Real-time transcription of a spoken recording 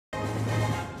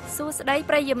ស្តី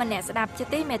ប្រិយមិត្តអ្នកស្ដាប់ជា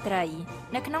ទីមេត្រី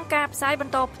នៅក្នុងការផ្សាយប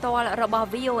ន្តផ្ទាល់របស់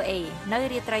VOA នៅ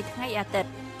រាត្រីថ្ងៃអាទិត្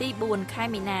យទី4ខែ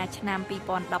មីនាឆ្នាំ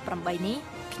2018នេះ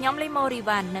ខ្ញុំលីម៉ូរី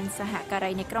វ៉ាន់និងសហកា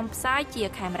រីនៃក្រុមផ្សាយជា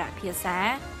ខេមរៈភាសា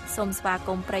សូមស្វាគ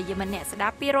មន៍ប្រិយមិត្តអ្នកស្ដា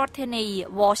ប់ពីរដ្ឋធានី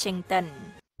Washington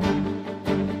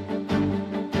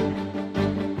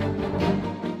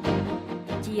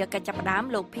ជាកិច្ចចាប់ផ្ដើម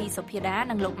លោកភីសុភាដា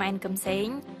និងលោកម៉ែនកឹមសេង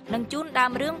នឹងជូនដើ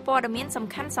មរឿងព័ត៌មានសំ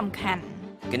ខាន់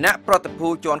គណៈប្រតិភូ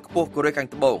ជាន់ខ្ពស់កូរ៉េខាង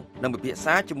ត្បូងនឹងពិភាក្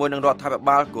សាជាមួយនឹងរដ្ឋាភិ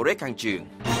បាលកូរ៉េខាងជើង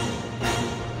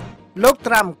លោក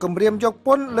ត្រាំគម្រាមយកព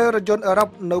ន្ធលើរថយន្តអឺរ៉ុប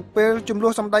នៅពេលជំ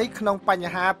លោះសម្ដីក្នុងប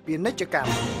ញ្ហាពាណិជ្ជកម្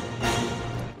ម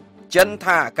ចិន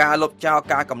ថាការលុបចោល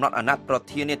ការកំណត់អាណត្តិប្រ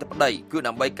ធានាធិបតីគឺ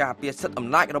ដើម្បីការពារសិទ្ធិអំ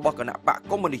ណាចរបស់គណៈបក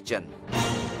កុម្មុយនីសចិន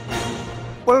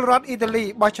ពលរដ្ឋអ៊ីតាលី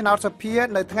បោះឆ្នោតសភា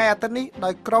នៅថ្ងៃអាទិត្យនេះដោ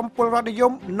យក្រុមពលរដ្ឋនិយ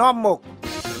មនាំមុខ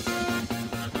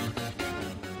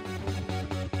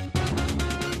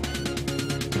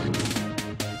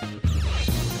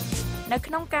នៅ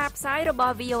ក្នុងការផ្សាយរប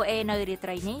ស់ VOA នៅរាត្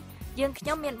រីនេះយើងខ្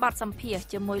ញុំមានបទសម្ភាសន៍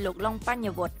ជាមួយលោកឡុងបញ្ញ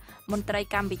វុត្តមន្ត្រី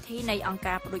កម្មវិធីនៃអង្គ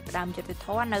ការផ្ដួចផ្ដើមយុត្តិធ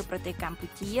ម៌នៅប្រទេសកម្ពុ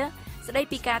ជាស្ដី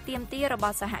ពីការទាមទាររប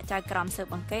ស់សហចៅក្រមស៊ើប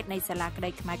អង្កេតនៃសាលាក្តី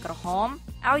ខ្មែរក្រហម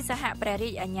ឲ្យសហព្រះរា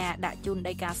ជអាជ្ញាដាក់ជូន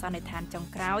ដីកាសន្និដ្ឋានចុង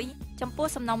ក្រោយចំពោះ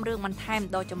សំណុំរឿងបន្ថែម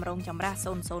ដ៏ចម្រូងចម្រាស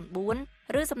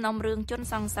004ឬសំណុំរឿងជន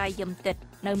សង្ស័យយឹមទឹក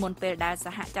នៅមុនពេលដែលស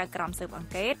ហចៅក្រមស៊ើបអ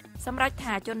ង្កេតសម្រេច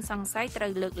ថាជនសង្ស័យត្រូ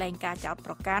វលើកលែងការចោទ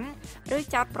ប្រកាន់ឬ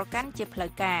ចោទប្រកាន់ជាផ្លូ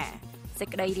វការសេច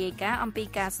ក្តីរាយការណ៍អំពី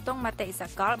ការស្ទង់មតិស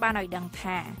កលបានឲ្យដឹង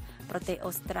ថាប្រទេស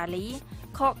អូស្ត្រាលី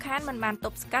ខកខានមិនបានទ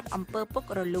ប់ស្កាត់អំពើពុក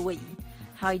រលួយ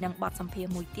ហើយនឹងបទសម្ភាស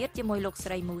ន៍មួយទៀតជាមួយលោក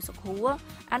ស្រីមូសុខួរ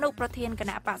អនុប្រធានគ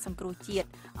ណៈបកសង្គ្រោះជាតិ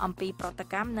អំពីប្រតិ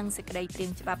កម្មនិងសេចក្តីព្រា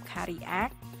ងច្បាប់ Carry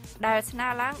Act ដែលស្នើ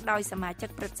ឡើងដោយសមាជិក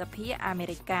ព្រឹទ្ធសភាអាមេ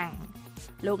រិកកាំង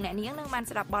លោកអ្នកនាងនឹងបាន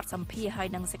ស្ដាប់បទសម្ភាសន៍ហើយ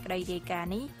នឹងសេចក្តីរាយការ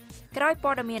ណ៍នេះក្រោយ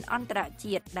ព័ត៌មានអន្តរ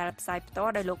ជាតិដែលផ្សាយផ្ទា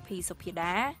ល់ដោយលោកភីសុភា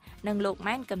ដានិងលោក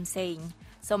ម៉ែនកឹមសេង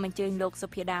សូមអញ្ជើញលោកសុ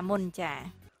ភាដាមុនចា៎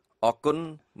អរគុណ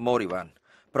ម៉ូរីវ៉ាន់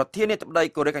ប្រធានាធិបតី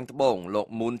កូរ៉េខាងត្បូងលោក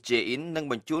មូនជេអ៊ីននឹង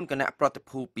បញ្ជូនគណៈប្រតិ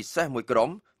ភូពិសេសមួយក្រុម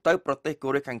ទៅប្រទេសកូ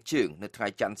រ៉េខាងជើងនៅថ្ងៃ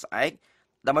ច័ន្ទស្អែក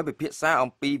ដើម្បីពិភាក្សាអំ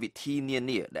ពីវិធីនា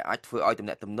នាដែលអាចធ្វើឲ្យទំ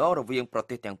នាក់ទំនងរវាងប្រ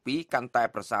ទេសទាំងពីរកាន់តែ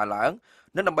ប្រសើរឡើង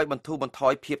និងដើម្បីបន្ធូរបន្ថ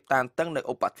យភាពតានតឹងនៅ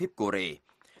ឧបទ្វីបកូរ៉េ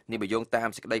នេះបើយោងតាម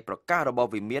សេចក្តីប្រកាសរបស់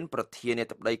វិមានប្រធានា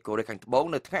ធិបតីកូរ៉េខាងត្បូង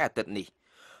នៅថ្ងៃអាទិត្យនេះ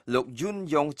លោកយុន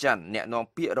យ៉ុងចាន់អ្នកនាំ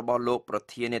ពាក្យរបស់លោកប្រ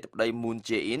ធានាធិបតីមូន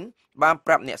ជេអ៊ីនបាន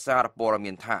ប្រាប់អ្នកសារព័ត៌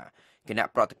មានថាគណៈ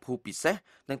ប្រតិភូពិសេស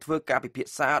នឹងធ្វើការពិភា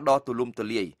ក្សាដ៏ទូលំទូ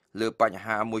លាយលើបញ្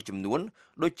ហាមួយចំនួន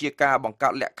ដូចជាការបង្កើ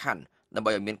តលក្ខខណ្ឌដើម្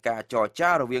បីឲ្យមានការចរចា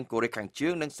រវាងកូរ៉េខាងជើ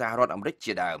ងនិងសហរដ្ឋអាមេរិក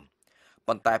ជាដើម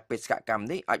ប៉ុន្តែបេសកកម្ម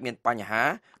នេះអាចមានបញ្ហា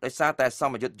ដោយសារតែស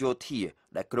ម្ពយុទ្ធយោធា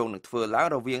ដែលគ្រោងនឹងធ្វើឡើង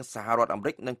រវាងសហរដ្ឋអាមេ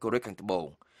រិកនិងកូរ៉េខាងត្បូង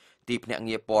ទីភ្នាក់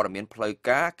ងារព័ត៌មានផ្លូវ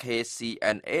ការ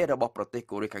KCNA របស់ប្រទេស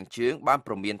កូរ៉េខាងជើងបាន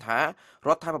ព្រមានថារ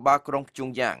ដ្ឋាភិបាលក្រុងព្យុង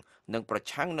យ៉ាងនឹងប្រ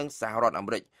ឆាំងនឹងសហរដ្ឋអា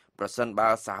មេរិកប្រសិនបើ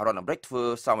សហរដ្ឋអាមេរិកធ្វើ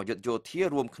សម្ពយុទ្ធយោធា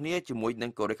រួមគ្នាជាមួយនឹ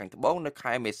ងកូរ៉េខាងត្បូងនៅ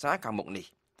ខែមេសាខាងមុខនេះ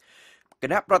គ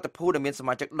ណៈប្រតិភូដែលមានស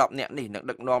មាជិក10នាក់នេះនឹង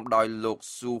ដឹកនាំដោយលោក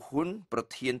ស៊ូហ៊ុនប្រ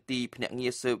ធានទីភ្នាក់ងា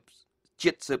រស៊ើប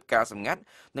ជាតិស៊ើបការសម្ងាត់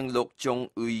និងលោកចុង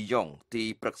អ៊ុយយ៉ុងទី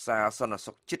ប្រឹក្សាសន្តិ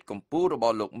សុខជាតិកម្ពុជារប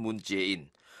ស់លោកមូនជេអ៊ីន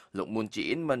លោកមូនជេ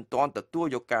អ៊ីនមិនទាន់ទទួល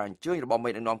យកការអញ្ជើញរបស់មេ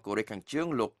ដឹកនាំកូរ៉េខាងជើង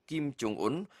លោកគីមចុងអ៊ុ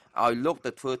នឲ្យលោក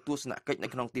ទៅធ្វើទស្សនកិច្ចនៅ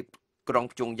ក្នុងទីក្រុង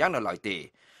ព្យុងយ៉ាងនៅឡើយទេ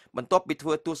បន្ទាប់ពីធ្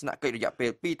វើទស្សនកិច្ចរយៈពេល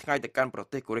2ថ្ងៃទៅកាន់ប្រ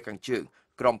ទេសកូរ៉េខាងជើង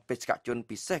ក្រុមបេសកជន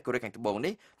ពិសេសកូរ៉េខាងត្បូង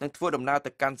នេះនឹងធ្វើដំណើរ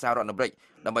ទៅកាន់សហរដ្ឋអាមេរិក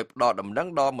ដើម្បីផ្ដល់ដំណឹង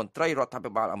ដល់មន្ត្រីរដ្ឋា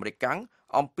ភិបាលអាមេរិកកាំង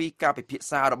អំពីការពិភាក្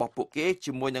សារបស់ពួកគេ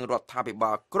ជាមួយនឹងរដ្ឋាភិ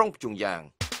បាលក្រុងព្យុងយ៉ាង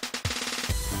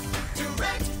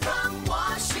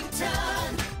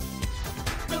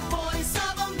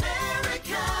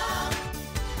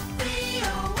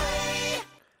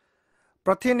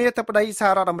ប្រធានាធិបតីសហ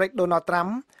រដ្ឋអាមេរិកដូណាល់ត្រាំ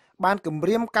បានគម្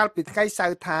រាមកាលពីថ្ងៃសៅ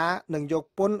រ៍ថានឹងយក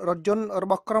ពន្ធរថយន្តរ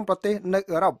បស់ក្រុមប្រទេសនៅ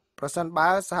អឺរ៉ុបប្រសិនបើ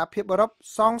សហភាពអឺរ៉ុប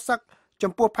សងសឹក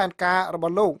ចំពោះផែនការរប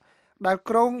ស់លោកដែល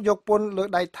គ្រោងយកពន្ធលើ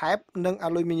ដីថែបនិងអា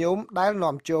លុយមីញ៉ូមដែល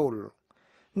នាំចូល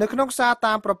នៅក្នុងសារ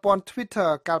តាមប្រព័ន្ធ Twitter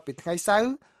កាលពីថ្ងៃសៅ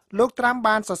រ៍លោកត្រាំ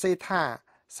បានសរសេរថា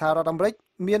សហរដ្ឋអាមេរិក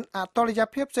មានអតុល្យ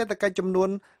ភាពសេដ្ឋកិច្ចចំនួន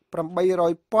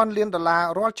$800,000 លាន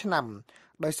រាល់ឆ្នាំ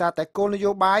ដោយសារតែគោលន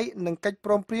យោបាយនិងកិច្ច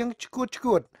ព្រមព្រៀងឆ្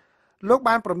កួតលោក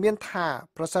បានព្រមានថា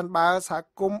ប្រសិនបើសហ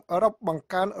គមន៍អឺរ៉ុបបង្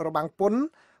កើនរបាំងពន្ធ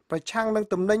ប្រឆាំងនឹង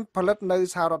ទំនិញផលិតនៅ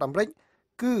សហរដ្ឋអាមេរិក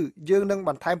គឺយើងនឹងប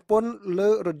ន្ថែមពន្ធលើ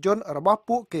រថយន្តរបស់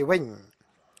ពួកគេវិញ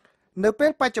នៅពេ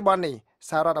លបច្ចុប្បន្ននេះ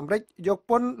សហរដ្ឋអាមេរិកយក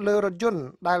ពន្ធលើរថយន្ត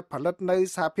ដែលផលិតនៅ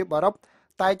សហភាពអឺរ៉ុប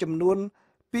តែចំនួន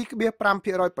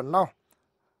 2.5% ប៉ុណ្ណោះ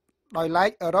ដោយឡែក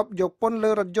អឺរ៉ុបយកពន្ធ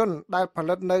លើរថយន្តដែលផ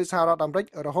លិតនៅសហរដ្ឋអាមេរិក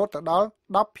រហូតដល់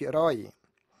 10%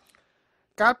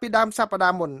កាលពីដើមសប្តា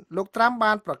ហ៍មុនលោកត្រាំ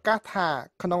បានប្រកាសថា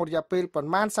ក្នុងរយៈពេលប្រ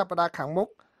មាណសប្តាហ៍ខាងមុខ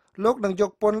លោកនឹងយ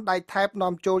កពន្ធដៃថែប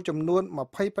នាំចូលចំនួន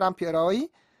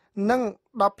 25% និង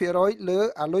 10% លើ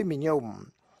អាលុយមីញ៉ុម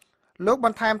លោកប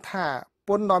ន្ថែមថាព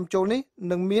ន្ធនាំចូលនេះ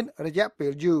នឹងមានរយៈពេ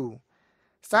លយូរ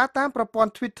សារតាមប្រព័ន្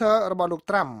ធ Twitter របស់លោក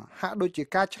ត្រាំហាក់ដូចជា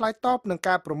ការឆ្លើយតបនឹង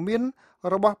ការព្រមាន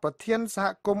របស់ប្រធានសហ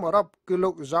គមន៍អឺរ៉ុបគឺលោ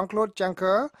ក Jean-Claude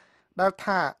Juncker ដែល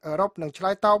ថាអឺរ៉ុបនឹងឆ្លើ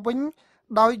យតបវិញ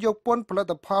ដោយយកពន្ធផលិ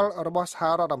តផលរបស់សហ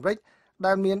រដ្ឋអាមេរិក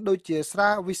ដែលមានដូចជាស្រា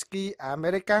Whisky អាមេ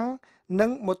រិកាំងនិង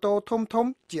ម៉ូតូធំ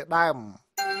ៗជាដើម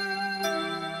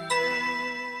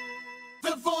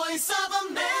The Voice of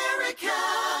America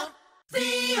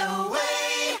VOA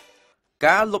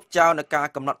ការលុបចោលនៃការ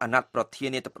កំណត់អាណត្តិប្រធា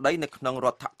នាធិបតីនៅក្នុងរ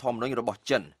ដ្ឋធម្មនុញ្ញរបស់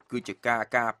ចិនគឺជាការ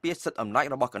ការពារសិទ្ធិអំណាច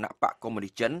របស់គណៈបកកុម្មុយនី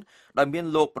សចិនដោយមាន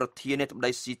លោកប្រធានាធិប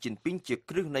តីស៊ីជីនពីងជា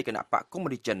គ្រឹះនៃគណៈបកកុម្មុ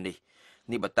យនីសចិននេះ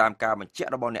បើតាមការបញ្ជាក់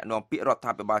របស់អ្នកនាំពាក្យរដ្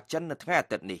ឋាភិបាលចិននៅថ្ងៃអា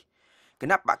ទិត្យនេះគ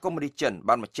ណៈបកកុម្មុយនីសចិន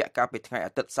បានបញ្ជាក់កាលពីថ្ងៃ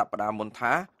អាទិត្យសប្តាហ៍មុន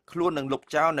ថាខ្លួននឹងលុប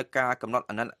ចោលនៃការកំណត់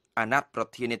អាណត្តិប្រ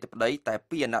ធានាធិបតីតែ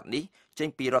2អាណត្តិនេះចេញ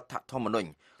ពីរដ្ឋធម្មនុញ្ញ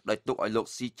ដោយទុកឲ្យលោក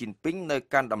ស៊ីជីនពីងនៅ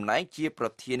កាន់តំណែងជាប្រ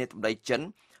ធានាធិបតីចិន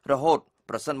រហូត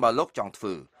ប្រសិនបើលោកចង់ធ្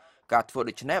វើការធ្វើ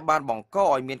ដូច្នេះបានបង្ក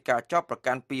ឲ្យមានការចោទប្រ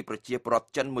កាន់ពីប្រជាពលរដ្ឋ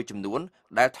ចិនមួយចំនួន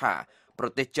ដែលថាប្រ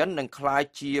ទេសចិននឹងក្លាយ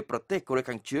ជាប្រទេសកូរ៉េ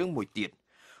ខាងជើងមួយទៀត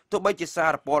ទោះបីជាសា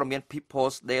រព័ត៌មាន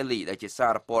People's Daily ដែលជាសា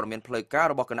រព័ត៌មានផ្លូវការ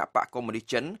របស់គណៈបកកុម្មុយនីស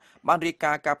ចិនបានរាយ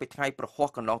ការណ៍កាលពីថ្ងៃប្រហ័ស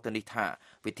កន្លងទៅនេះថា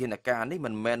វិធានការនេះ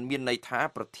មិនមែនមានន័យថា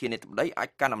ប្រធានាធិបតីអាច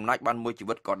កាន់អំណាចបានមួយជី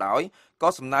វិតក៏ដោយក៏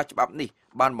សំណើច្បាប់នេះ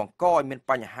បានបង្កឲ្យមាន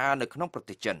បញ្ហានៅក្នុងប្រ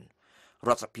ទេសចិនរ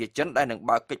ដ្ឋសភាចិនដែលនឹង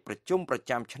បើកកិច្ចប្រជុំប្រ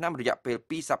ចាំឆ្នាំរយៈពេល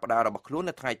2សប្តាហ៍របស់ខ្លួន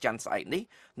នៅថ្ងៃច័ន្ទស្អែកនេះ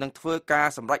នឹងធ្វើការ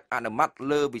សម្រេចអនុម័ត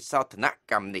លើវិសោធន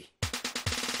កម្មនេះ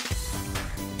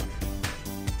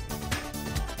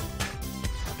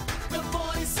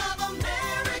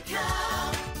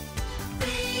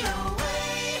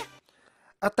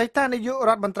អតីតនាយក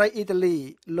រដ្ឋមន្ត្រីអ៊ីតាលី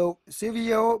លោក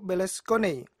Silvio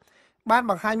Berlusconi បាន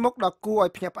បង្ហាញមុខដ៏គួរឲ្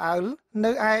យភ្ញាក់ផ្អើល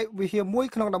នៅឯវិហារមួយ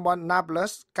ក្នុងតំបន់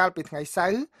Naples កាលពីថ្ងៃសៅ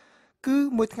រ៍គឺ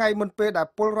មួយថ្ងៃមុនពេលដែល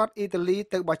ពលរដ្ឋអ៊ីតាលី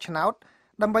ទៅបោះឆ្នោត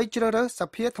ដើម្បីជ្រើសរើសស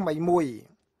ភាថ្មីមួយ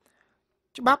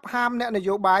ច្បាប់ហាមអ្នកន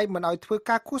យោបាយមិនឲ្យធ្វើ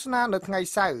ការឃោសនានៅថ្ងៃ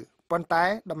សៅរ៍ប៉ុន្តែ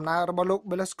ដំណើររបស់លោក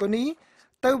Berlusconi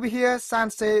ទៅវិហារ San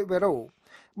Severo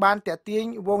បានទាក់ទាញ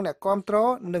វងអ្នកគាំទ្រ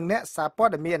និងអ្នកសារព័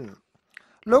ត៌មាន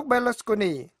លោក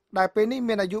Berlusconi ដែលពេលនេះ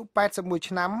មានអាយុ81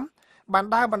ឆ្នាំបាន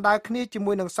បណ្ដើរគ្នាជា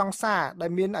មួយនឹងសង្សារដែ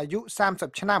លមានអាយុ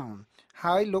30ឆ្នាំ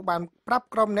ហើយលោកបានប្រាប់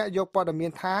ក្រុមអ្នកយកព័ត៌មា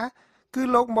នថាគឺ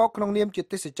លោកមកក្នុងនាមជា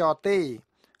ទេសចរទេ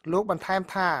លោកបន្ថែម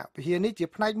ថាវិហារនេះជា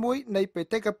ផ្នែកមួយនៃបេ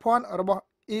តិកភណ្ឌរបស់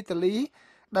អ៊ីតាលី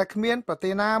ដែលគ្មានប្រទេ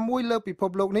សណាមួយលើពិភព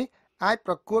លោកនេះអាច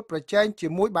ប្រកួតប្រជែងជា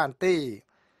មួយបានទេ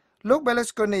លោក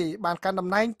Berlusconi បានកាន់តំ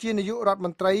ណែងជានាយករដ្ឋម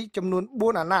ន្ត្រីចំនួន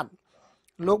4អាណត្តិ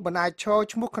លោកមិនអាចឈរ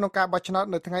ឈ្មោះក្នុងការបោះឆ្នោត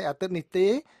នៅថ្ងៃអាទិត្យនេះទេ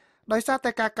ដោយសារតែ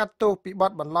ការកាត់ទោសពីប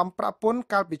ទបន្លំប្រាក់ពន្ធ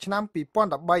កាលពីឆ្នាំ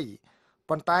2013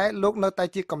ប៉ុន្តែលោកនៅតែ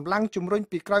ជាកម្លាំងជំរុញ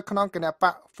ពីក្រោយខ្នងគណប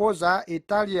ក Forza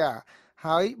Italia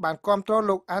ហើយបានគាំទ្រ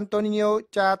លោក Antonio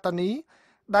Tajani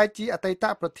ដែលជាអតីត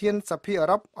ប្រធានសភាអឺ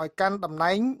រ៉ុបឲ្យកាន់តំ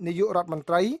ណែងនាយករដ្ឋមន្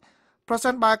ត្រីប្រសិ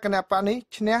នបើគណបកនេះ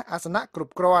ឈ្នះអាសនៈគ្រ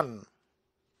ប់គ្រាន់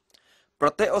ប្រ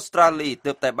ទេសអូស្ត្រាលី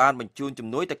ទើបតែបានបញ្ជូនជំ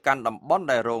នួយទៅកាន់តំបន់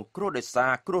ដែលរងគ្រោះដោយសា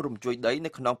រគ្រោះរំជួយដីនៅ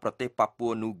ក្នុងប្រទេសប៉ាពួ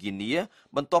រនូហ្គីនី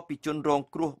បន្ទាប់ពីជនរង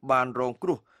គ្រោះបានរងគ្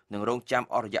រោះនិងរងចាំ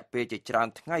អស់រយៈពេលជាច្រើន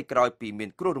ថ្ងៃក្រោយពីមាន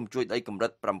គ្រោះរំជួយដីកម្រិ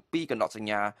ត7កណ្ដុតសញ្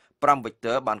ញា5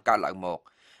 Richter បានកើតឡើងមក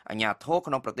អាជ្ញាធរ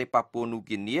ក្នុងប្រទេសប៉ាពួរនូហ្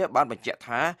គីនីបានបញ្ជាក់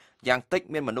ថាយ៉ាងតិច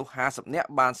មានមនុស្ស50នាក់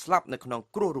បានស្លាប់នៅក្នុង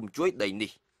គ្រោះរំជួយដី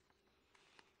នេះ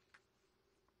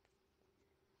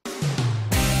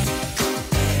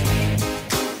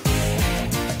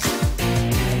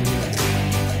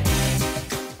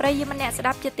ប្រិយមិត្តអ្នកស្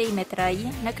ដាប់ជាទីមេត្រី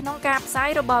នៅក្នុងការផ្សាយ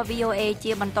របស់ VOA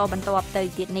ជាបន្តបន្ទាប់ទៅ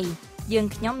ទៀតនេះយើង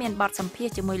ខ្ញុំមានបទសម្ភាស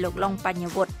ន៍ជាមួយលោកឡុងបញ្ញ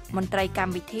វុត្តមន្ត្រីក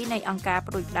ម្មវិធីនៃអង្គការ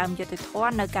ប្រួយផ្ដើមយុត្តិធ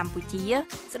ម៌នៅកម្ពុជា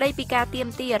ស្ដីពីការទាម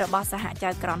ទាររបស់សហចៅ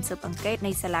ក្រមស៊ើបអង្កេត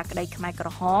នៃសាលាក្តីខ្មែរក្រ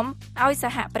ហមឲ្យស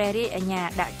ហព្រះរាជអាជ្ញា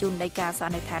ដាក់ជូនដីកាស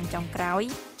ន្និដ្ឋានចុងក្រោយ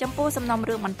ចំពោះសំណុំ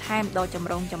រឿងបន្ថែមដ៏ចម្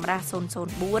រូងចម្រាស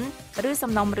004ឬ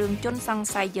សំណុំរឿងជនសង្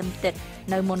ស័យយឹមទឹក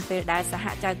នៅមុនពេលដែលសហ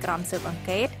ចៅក្រមស៊ើបអង្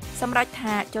កេតសម្រេច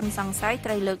ថាជនសង្ស័យត្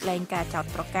រូវលើកលែងការចោទ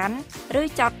ប្រកាន់ឬ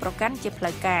ចោទប្រកាន់ជាផ្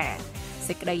លូវការ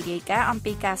សេចក្តីរាយការណ៍អំ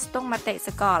ពីការស្ទង់មតិស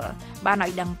កលបានឲ្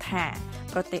យដឹងថា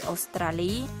ប្រទេសអូស្ត្រា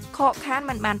លីខកខាន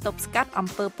មិនបានទប់ស្កាត់អំ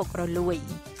ពើពុករលួយ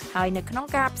ហើយនៅក្នុង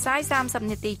ការផ្សាយ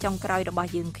30នាទីចុងក្រោយរបស់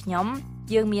យើ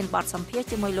ងមានបទសម្ភាសន៍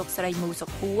ជាមួយលោកស្រីមូសុ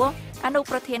ខួរអនុ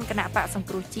ប្រធានគណៈបកសង្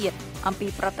គ្រោះជាតិអំពី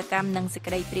ប្រតិកម្មនិងសេច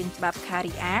ក្តីព្រាងច្បាប់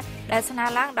Carry Act ដែលស្នើ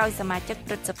ឡើងដោយសមាជិក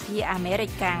ព្រឹទ្ធសភាអាមេរិ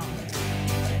កកាំង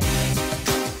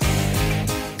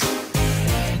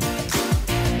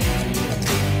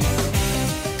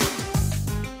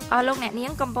អស់លោកអ្នកនា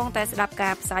ងកំពុងតែស្ដាប់កា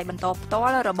រផ្សាយបន្តផ្ទា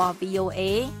ល់របស់ VOA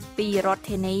ពីរដ្ឋ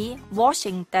ធានី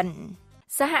Washington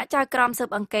សហចៅក្រមស៊ើប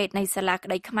អង្កេតនៃសាលាក្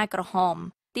តីខ្មែរក្រហម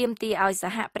ទាមទារឲ្យស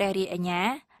ហព្រះរាជអាជ្ញា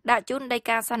ដាក់ជូនដី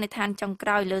កាសន្និដ្ឋានចុងក្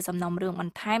រោយលើសំណុំរឿងប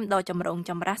ន្ថែមដ៏ចម្រូង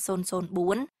ចម្រាស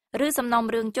004ឬសំណុំ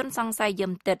រឿងជនសង្ស័យយឹ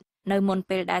មទឹកនៅមុន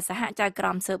ពេលដែលសហចៅក្រ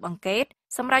មស៊ើបអង្កេត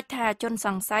សម្រេចថាជនស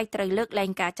ង្ស័យត្រូវលើកលែង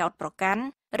ការចោទប្រកាន់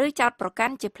ឬចោទប្រកា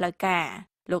ន់ជាផ្លូវការ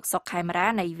លោកសុកខេមរា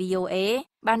នៃ VOA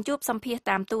បានជួបសម្ភាស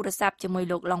តាមទូរស័ព្ទជាមួយ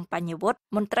លោកឡុងបញ្ញវុឌ្ឍ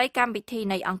មន្ត្រីកម្មវិធី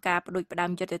នៃអង្គការផ្ដួចផ្ដើ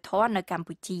មយុត្តិធម៌នៅកម្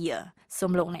ពុជាសូ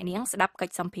មលោកអ្នកនាងស្ដាប់កិ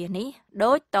ច្ចសម្ភាសនេះ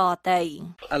ដូចតទៅឥ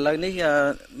ឡូវនេះ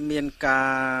មានកា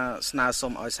រស្នើ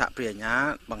សុំឲ្យសហព្រះអាជ្ញា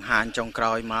បង្ហាញចុងក្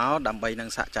រោយមកដើម្បីនឹង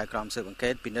សហចៅក្រមស៊ើបអង្កេ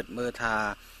តពិនិត្យមើលថា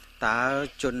តើ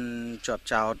ជនជាប់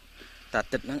ចោទតា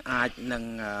ទឹកនឹងអាចនឹង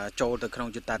ចូលទៅក្នុង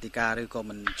យុត្តាធិការឬក៏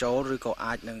មិនចូលឬក៏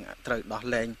អាចនឹងត្រូវដោះ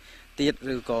លែងទៀត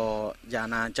ឬក៏យ៉ាង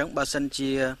ណាអញ្ចឹងបើសិន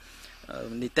ជា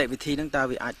នីតិវិធីហ្នឹងតើ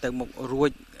វាអាចទៅមុខរួ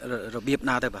ចរបៀប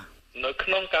ណាទៅបាទនៅក្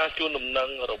នុងការជួនដំណឹង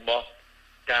របស់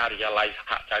ការិយាល័យស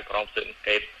ហចៅក្រមស៊ើបអង្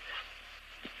កេត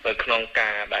នៅក្នុង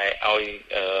ការដែលឲ្យ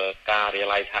ការិយា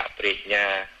ល័យសហព្រះអាជ្ញា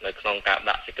នៅក្នុងការ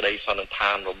ដាក់សេចក្តីសន្និដ្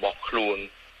ឋានរបស់ខ្លួន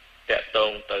តាក់ទ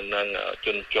ងទៅនឹងជ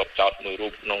នជាប់ចោទមួយរូ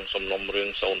បក្នុងសំណុំរឿង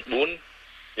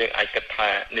04យើងអាចគិតថា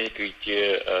នេះគឺជា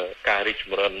ការរីកច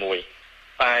ម្រើនមួយ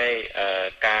តែ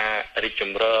ការរីកច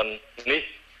ម្រើននេះ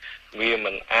វា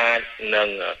មិនអាចនឹង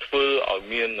ធ្វើឲ្យ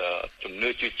មានជំនឿ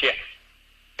ជឿជាក់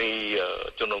ពី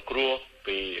ជនរងគ្រោះ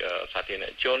ពីសាធារណ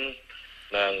ជន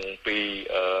និងពី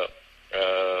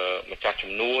ម្ចាស់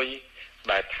ជំនួយ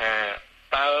ដែលថា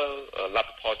តើលទ្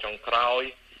ធផលចុងក្រោយ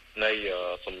នៃ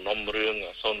សំណុំរឿង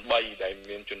03ដែល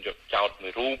មានជនជាប់ចោទមួ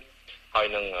យរូបហើយ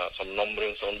នឹងសំណុំរឿ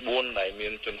ង04ដែលមា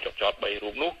នជនជាប់ចោទ3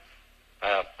រូបនោះ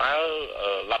តើ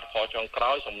លទ្ធផលចុងក្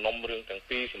រោយសំណុំរឿងទាំង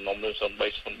ពីរសំណុំរឿង03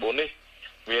 04នេះ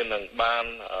វានឹងបាន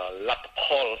លទ្ធផ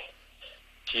ល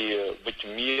ជាវិជ្ជ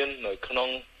មាននៅក្នុង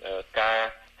ការ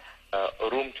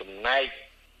រួមចំណែក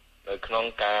នៅក្នុង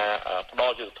ការផ្ដ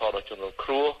ល់យុត្តិធម៌ដល់ជនរងគ្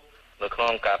រោះនៅក្នុ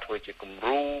ងការធ្វើជាគំ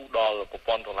រូដល់ប្រ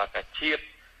ព័ន្ធតុលាការជាតិ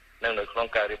និងនៅក្នុង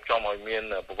ការរៀបចំឲ្យមាន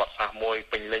ប្រវត្តិសាស្ត្រមួយ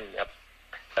ពេញលេញ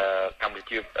កម្ពុ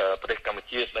ជាប្រទេសកម្ពុ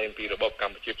ជាស្ដីពីរបបក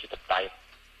ម្ពុជាជាតបតៃ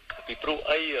ពីព្រោះ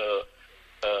អី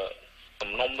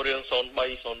សំណុំរឿង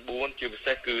03 04ជាពិ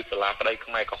សេសគឺសាលាក្តី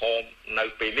ខ្មែរក្រហមនៅ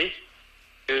ពេលនេះ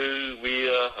គឺវា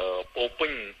ពោពេ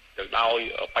ញទៅដោយ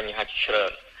បញ្ហាជាច្រើ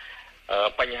ន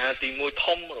បញ្ហាទី1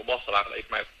ធំរបស់សាលាក្តី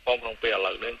ខ្មែរក្រហមក្នុងពេលឥ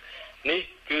ឡូវនេះ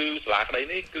គឺសាលាក្តី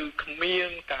នេះគឺគ្មាន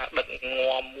ការដឹក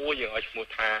នាំមួយយ៉ាងឲ្យឈ្មោះ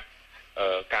ថា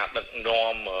ការដឹក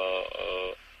នាំ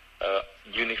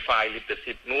Unified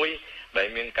Leadership មួយដែល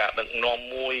មានការដឹកនាំ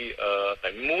មួយ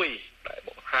តែមួយដែលប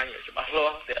ង្ហាញឲ្យច្បាស់លា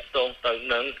ស់ទាក់ទងទៅ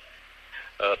នឹង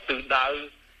ទិសដៅ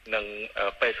និង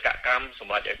បេសកកម្មស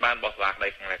ម្រាប់ឲ្យបានរបស់សាលាក្តី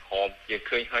ខ្មែរក្រហមយើង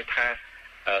ឃើញហើយថា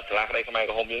សាលាក្តីខ្មែរ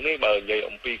ក្រហមយើងនេះបើនិយាយ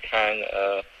អំពីខាង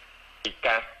ពី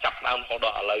ការចាប់ដើមរហូតដ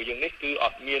ល់ឥឡូវយើងនេះគឺអ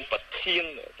ត់មានប្រធាន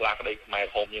សាលាក្តីខ្មែរ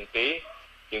ក្រហមយើងទេ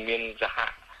យើងមានសហ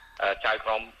ចៅក្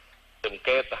រមសង្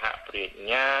កេតសហព្រះអាជ្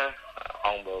ញាអ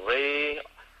ង្គបរិយ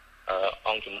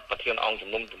អង្គប្រធានអង្គជំ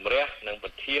នុំជម្រះនិងប្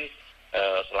រធាន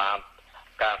សាលា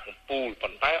ការកម្ពុជា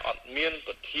ប៉ុន្តែអត់មាន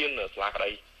ប្រធានសាលាក្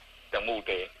តីទាំងមូល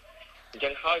ទេអញ្ចឹ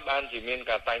ងហើយបានជាមាន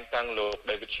ការតែងតាំងលោក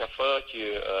David Schaffer ជា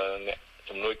អ្នក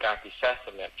ជំនួយការពិសេសស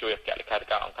ម្រាប់ជួយអគ្គលេខាធិ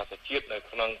ការអង្គការសហជាតិនៅ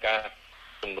ក្នុងការ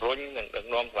ជំរុញនិងដឹក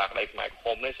នាំសាលាក្តីខ្មែរក្រហ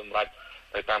មនេះសម្រាប់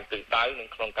ទៅតាមទិសដៅនិង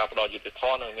ក្នុងការផ្ដល់យុត្តិធ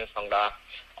ម៌និងមានស្តង់ដារ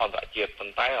អន្តរជាតិប៉ុ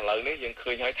ន្តែឥឡូវនេះយើង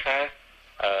ឃើញហើយថា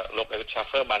លោក David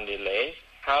Schaffer បាននិយាយ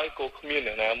ហើយក៏គ្មាន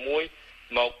អ្នកណាមួយ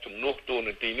មកជំនួសតួ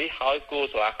នាទីនេះហើយគោល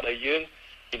សាលាក្តីយើង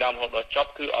ពីដើមរហូតដល់ច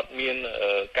ប់គឺអត់មាន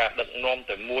ការដឹកនាំ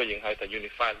តែមួយយ៉ាងហៅថា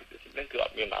Unified Leadership ហ្នឹងគឺអ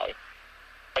ត់មានឡើយ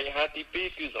បញ្ហាទី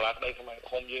2គឺសាលាក្តីខ្មែរក្រ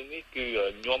ហមយើងនេះគឺ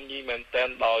ញោមញីមែនតែន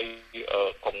ដោយ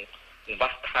កង្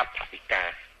វះខាតថវិកា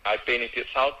ហើយពេលនេះទៀត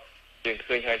សោតយើង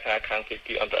ឃើញហើយថាខាងភា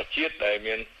គីអន្តរជាតិដែល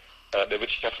មាន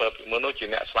David Schaffer ពីមុននោះជា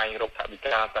អ្នកស្វែងរកថវិ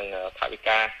កាទាំងថវិ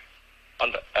កា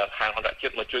ខាងអន្តរជា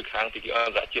តិមកជួយខាងភាគីអ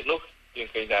ន្តរជាតិនោះយើង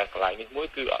ឃើញថាកន្លែងនេះមួយ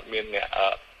គឺអត់មានអ្នក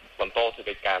បន្តសេចក្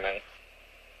តីការហ្នឹង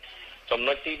ចំ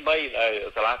ណុចទី3ដែល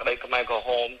សាលាក្តីខ្មែរក្រហ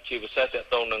មជាពិសេសទាក់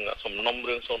ទងនឹងសំណុំ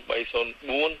រឿង03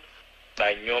 04ដែ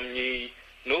លញោមញី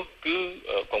នោះគឺ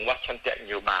កង្វះឆន្ទៈន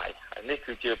យោបាយហើយនេះ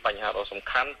គឺជាបញ្ហាដ៏សំ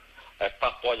ខាន់ដែល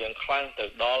ប៉ះពាល់យ៉ាងខ្លាំងទៅ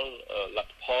ដល់លទ្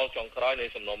ធផលចុងក្រោយនៃ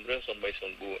សំណុំរឿង03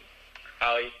 04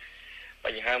ហើយប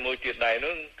ញ្ហាមួយទៀតដែរ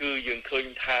នោះគឺយើងឃើញ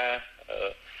ថា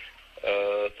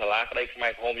សាលាក្តីខ្មែ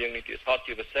រក្រហមយើងនេះទៀតសត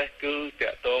ជាពិសេសគឺតា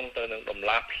ក់ទងទៅនឹងដំ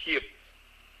ណាភាព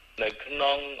នៅក្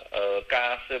នុងកា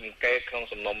រស៊ើបអង្កេតក្នុង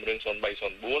សំណុំរឿង03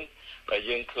 04ដែល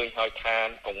យើងឃើញហើយថា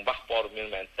កង្វះព័ត៌មាន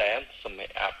មែនតែនសម្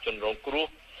រាប់ជនរងគ្រោះ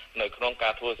នៅក្នុងកា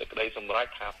រធ្វើសេចក្តីសម្រេច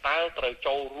ថាតើត្រូវ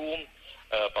ចូលរួម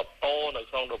បន្តនៅ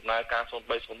ក្នុងដំណើរការ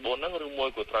0304ហ្នឹងឬមួយ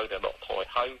ក៏ត្រូវតែដកថយ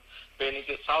ហើយពេលនេះ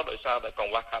ទៀតសោតដោយសារតែក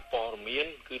ង្វះខាតព័ត៌មាន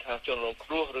គឺថាជនរងគ្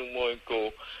រោះឬមួយក៏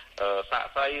សាក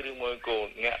សីឬមួយក៏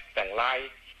អ្នកទាំងឡាយ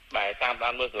ដែលតាមដា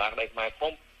នមើលសាលាក្តីខ្មែរខ្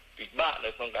ញុំពិបាកនៅ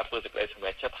ក្នុងការធ្វើសេចក្តីសម្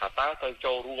រេចចិត្តថាតើត្រូវ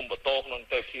ចូលរួមបន្តក្នុង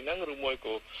ទេពធីហ្នឹងឬមួយ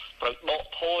ក៏ត្រូវដក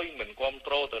ថយមិនគ្រប់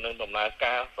គ្រងទៅនឹងដំណើរ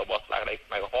ការរបស់សាលាក្តីខ្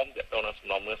មែរក្រហមទាក់ទងនឹងសំ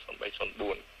ណុំរឿង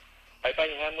0304ហើយប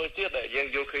ញ្ហាមួយទៀតដែលយើង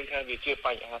យល់ឃើញថាវាជាប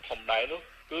ញ្ហាធំដែរនោះ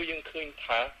គឺយើងឃើញ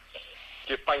ថា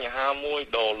ជាបញ្ហាមួយ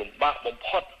ដ៏លំបាកបំ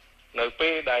ផុតនៅពេ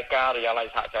លដែលការិយាល័យ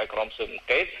សហជីវក្រមស៊ើបអង្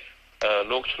កេត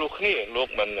លោកឆ្លោះគ្នាលោក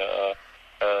មិន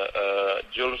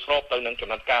យល់ស្របទៅនឹងចំ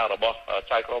ណាត់ការរបស់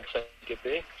ចៅក្រមផ្សេងទៀត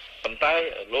ទេប៉ុន្តែ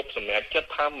លោកសម្រេចចិត្ត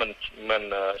ថាមិន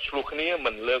ឆ្លោះគ្នា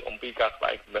មិនលើកអំពីការស្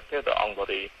វែងគំនិតទេទៅអង្គប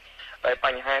រិយតែប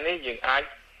ញ្ហានេះយើងអាច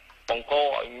បង្កឲ្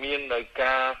យមាននៅ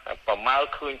ការប្រមាល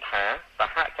ឃើញថាស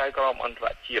ហចៅក្រមអន្តរ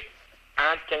ជាតិ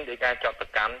អាចចេញពីការចាត់ប្រ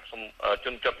កាន់ជ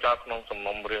នជាប់ចោទក្នុងសំ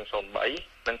ណុំរឿង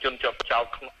03និងជនជាប់ចោទ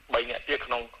3នាក់ទៀត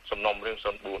ក្នុងសំណុំរឿង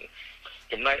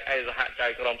04ចំណែកឯសហចៅ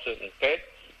ក្រមស៊ើបអង្កេត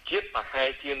ជាតិប្រហែល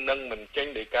ជានឹងមិនចេញ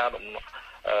ដោយការ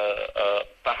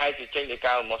ប្រហែលជាចេញដោយ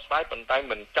ការដំណោះស្រាយប៉ុន្តែ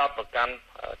មិនចោទប្រកាន់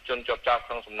ជនជាប់ចោទ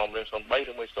ក្នុងសំណុំរឿង03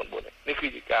ឬមួយ04នេះគឺ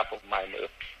ជាការប្រមាថមើល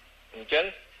អញ្ចឹង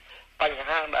បញ្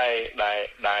ហាដែ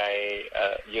ល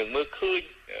យើងមើលឃើញ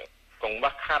កង្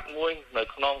វះខាតមួយនៅ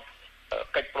ក្នុង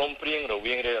កិច្ចព្រមព្រៀងរ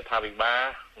វាងរដ្ឋាភិបាល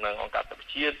និងអង្គការសហប្រជា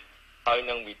ជាតិហើយ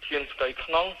នឹងវិធានផ្ទៃ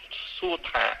ក្នុងសួរ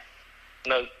ថា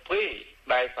នៅពេល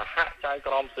ដែលសហចៅ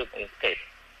ក្រមស៊ើបអង្កេត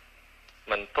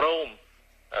មិនព្រម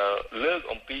លើក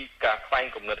អំពីការខ្វែង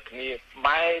គំនិតគ្នា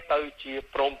បែរទៅជា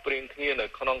ព្រមព្រៀងគ្នានៅ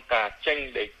ក្នុងការចេញ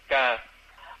ដីកា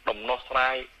ដំណោះស្រា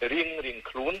យរៀង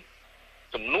ខ្លួន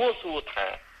សំណួរសួរថា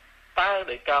តើ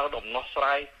ដីកាដំណោះស្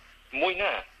រាយមួយ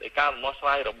ណាដីកាដំណោះស្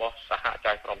រាយរបស់សហ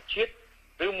ចៅក្រមជាតិ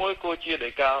ឬមួយក៏ជា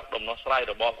ដីកាដំណោះស្រាយ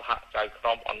របស់សហចៅក្រ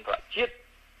មអន្តរជាតិ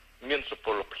មានសុព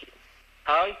លភាព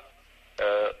ហើយ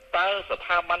តើស្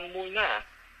ថាប័នមួយណា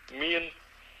មាន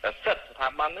សិទ្ធិស្ថា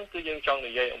ប័នហ្នឹងគឺយើងចង់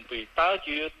និយាយអំពីតើ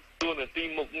ជាតួនាទី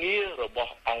មុខងាររប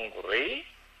ស់អង្គរេ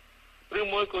ឬ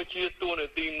មួយក៏ជាតួនា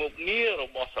ទីមុខងាររ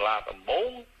បស់សាលាដំបង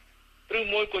ឬ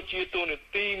មួយក៏ជាតួនា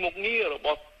ទីមុខងាររប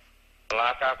ស់សាលា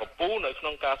ការកំពូលនៅក្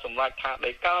នុងការសម្រេចថា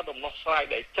ដីកាដំណោះស្រាយ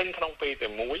ដែលចេញក្នុងពេលតែ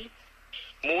មួយ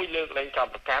លើកលែងចោទ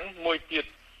ប្រកាន់មួយទៀត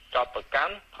ចោទប្រកា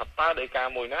ន់ថាតើដីកា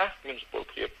មួយណាមានសុពល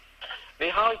ភាពនេះ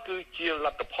ហើយគឺជាល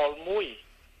ទ្ធផលមួយ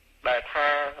ដែលថា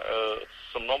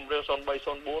សំណុំរឿង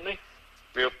0304នេះ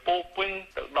វាពោពេញ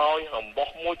ទៅដោយអំបោះ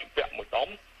មួយជំពាក់មួយដុំ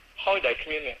ហើយដែលគ្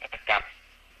មានអាកាស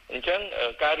អញ្ចឹង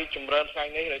ការរីកចម្រើនថ្ងៃ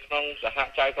នេះនៅក្នុងសហ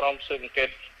ចៅក្រមស៊ើបអង្កេត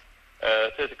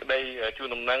ធ្វើសេចក្តីជូន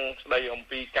ដំណឹងស្តីអំ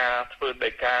ពីការធ្វើ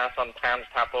ដីកាសន្តាន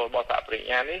ស្ថាពររបស់សហប្រញ្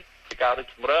ញានេះជាការរីក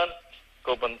ចម្រើន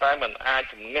ក៏ប៉ុន្តែมันអាច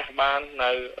ជំនះបាន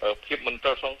នៅភាពមិនត្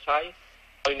រូវសង្ស័យ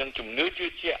ហើយនឹងជំនឿជឿ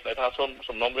ជាក់ដែលថា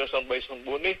សំណុំរឿង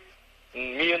0304នេះ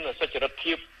មានសុចរិត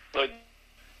ភាពដោយ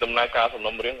ដំណើរការសំ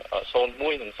ណុំរឿង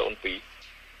01និង02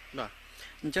បាទ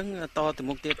អញ្ចឹងតទៅ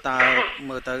មុខទៀតតើ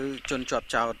មើលទៅជនជាប់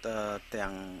ចោទទាំ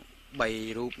ង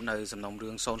3រូបនៅសំណុំរឿ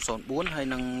ង004ហើយ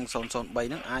និង003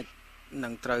ហ្នឹងអាចនឹ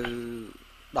ងត្រូវ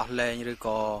ដោះលែងឬ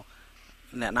ក៏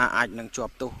អ្នកណាអាចនឹងជា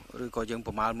ប់ទោសឬក៏យើង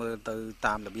ប្រមាលមើលទៅ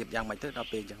តាមរបៀបយ៉ាងម៉េចទៅដល់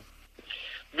ពេលអញ្ចឹង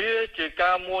វាជា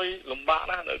ការមួយលំបាក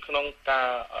ណាស់នៅក្នុងការ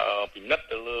ពិនិត្យ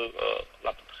ទៅលើល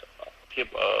ទ្ធភាព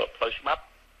ផ្លូវច្បាប់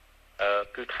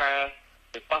គឺថា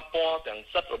វាប៉ះពាល់ទាំង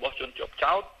សិទ្ធិរបស់ជនជាប់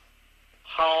ចោទ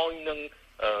ហើយនឹង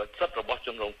សិទ្ធិរបស់ជ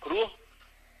នរងគ្រោះ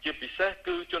ជាពិសេស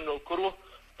គឺជនរងគ្រោះ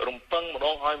រំពឹងម្ដ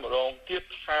ងហើយម្ដងទៀត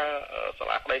ថាសា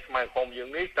លាក្តីខ្មែរក្រហមយើង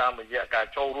នេះតាមរយៈការ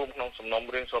ចូលរួមក្នុងសំណុំ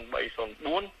រឿង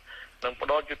0304នឹងផ្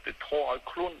ដល់យុត្តិធម៌ឲ្យ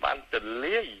ខ្លួនបានទ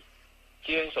លាយ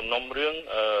ជាងសំណុំរឿង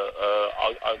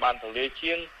ឲ្យបានទលាយ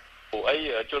ជាងព្រោះអី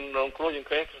ជនរងគ្រោះយើង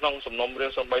ឃើញក្នុងសំណុំរឿ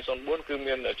ង0304គឺ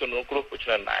មានជនរងគ្រោះជាច្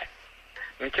រើនដែរ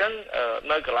អញ្ចឹង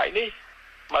នៅកន្លែងនេះ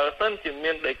បើសិនជា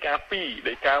មានដីកា2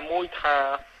ដីកាមួយថា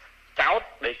ចោត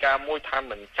ដីកាមួយថា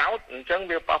មិនចោតអញ្ចឹង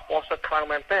វាប៉ះពាល់សិទ្ធិខ្លាំង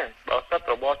មែនទែនដល់សិទ្ធិ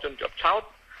របស់ជនជាប់ចោត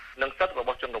និងសិទ្ធិរប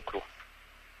ស់ជនរងគ្រោះ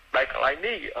ដែលកន្លែង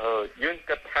នេះយើង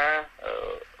គិតថា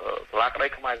សាលាក្តី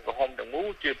ខ្មែរក្រហមទាំងមូល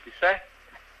ជាពិសេស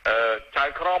ចៅ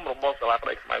ក្រមរបស់សាលាក្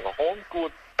តីខ្មែរក្រហមគួរ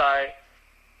តែ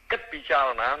គិតពិចារ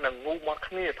ណានិងងូមក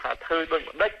គ្នាថាធ្វើដូច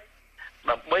ម្ដេច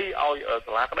ដើម្បីឲ្យ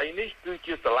សាលាក្តីនេះគឺ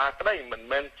ជាសាលាក្តីមិន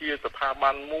មែនជាស្ថាប័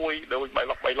នមួយដោយបៃ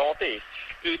លុកបៃឡ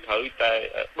គឺត្រូវតែ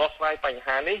ដោះស្រាយបញ្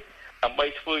ហានេះដើម្បី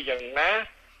ធ្វើយ៉ាងណា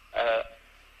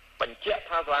បញ្ជាក់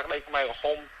ថាសាលាក្តីខ្មែរក្រហ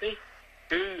មនេះ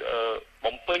គឺ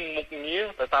បំពេញមុខងារ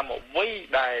ទៅតាមអ្វី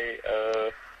ដែល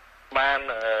បាន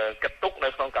កាត់ទុកនៅ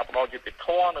ក្នុងការផ្ដល់យុត្តិធ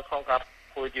ម៌នៅក្នុងការ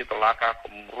ធ្វើជាតុលាការ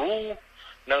គំរូ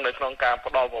និងនៅក្នុងការ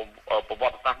ផ្ដល់ប្រវ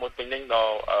ត្តិសាស្ត្រមួយពេញលេញដ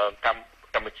ល់ក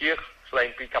ម្ពុជាស្លែង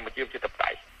ពីកម្ពុជាជាតបដៃ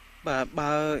បាទ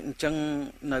បើអញ្ចឹង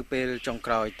នៅពេលចុង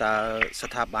ក្រោយតើ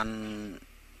ស្ថាប័ន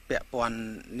ពាក់ព័ន្ធ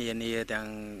នានាទាំង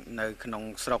នៅក្នុង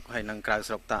ស្រុកហើយនិងក្រៅ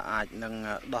ស្រុកតើអាចនឹង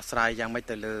ដោះស្រាយយ៉ាងម៉េច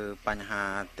ទៅលើបញ្ហា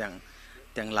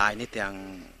ទាំងឡាយនេះទាំង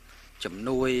ជំ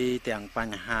នួយទាំងប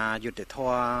ញ្ហាយុត្តិធ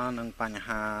ម៌និងបញ្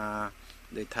ហា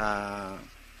ដូចថា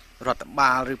រដ្ឋ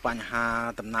បាលឬបញ្ហា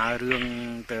ដំណើររឿង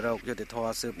ទៅរកយុត្តិធ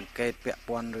ម៌ស៊ើបអង្កេតពាក់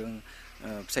ព័ន្ធរឿង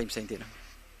ផ្សេងទៀតណា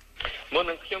មុន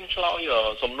នឹងខ្ញុំឆ្លើយ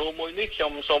សំណួរមួយនេះខ្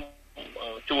ញុំសូម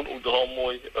ជូនឧទាហរណ៍មួ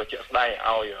យជាក់ស្ដែង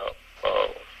ឲ្យ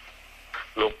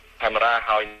លោកកាមេរ៉ា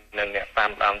ហើយនិងអ្នកតា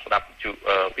មដានស្ដាប់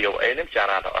VOA នេះពិចារ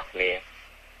ណាទាំងអស់គ្នា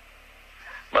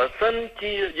បើសិន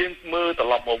ជាយើងមើលត្រ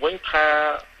ឡប់មកវិញថា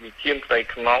វិធានផ្ទៃ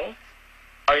ក្នុង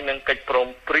ហើយនឹងកិច្ចព្រម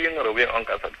ព្រៀងរវាងអង្គ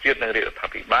ការសហជាតិនិងរាជរដ្ឋា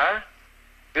ភិបាល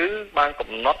គឺបាន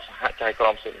កំណត់សហចក្រ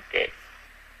មស៊ើបអង្កេត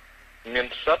មាន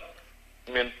សិទ្ធិ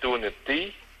មានតួនាទី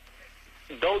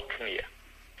ដូចគ្នា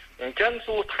អញ្ចឹង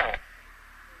សួរថា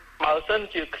បើសិន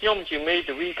ជាខ្ញុំជាមេ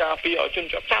ធាវីការពារឲ្យជន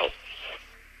ជាប់ចោទ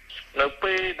នៅ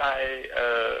ពេលដែល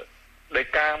ដី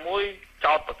កាមួយ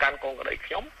ចោទប្រកាន់កងក្តី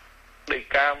ខ្ញុំដី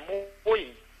កាមួយ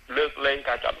លើកលែង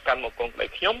ការចោទប្រកាន់មកកងក្តី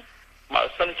ខ្ញុំបើ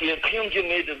សិនជាខ្ញុំជា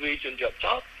មេធាវីជនជាប់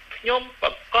ចោទខ្ញុំប្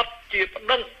រកាសជាប្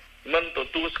តឹងមិនទ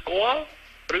ទួលស្គាល់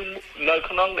ឬនៅ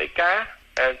ក្នុងដីកា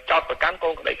ចោទប្រកាន់ក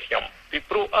ងក្តីខ្ញុំពី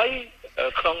ព្រោះអី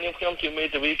ក្នុងនាមខ្ញុំជាមេ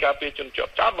ធាវីការពារជនជា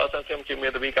ប់ចោទបើសិនខ្ញុំជាមេ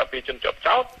ធាវីការពារជនជាប់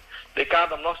ចោទដោយការ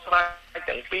ដំណោះស្រាយ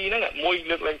ទាំងពីរហ្នឹងមួយ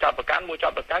លើកលែងចោទប្រកាន់មួយចោ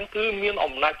ទប្រកាន់គឺមាន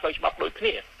អំណាចផ្លូវច្បាប់ដូចគ្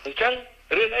នាអញ្ចឹង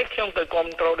រឿងអីខ្ញុំទៅគ្រប់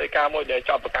គ្រងដោយការមួយដែល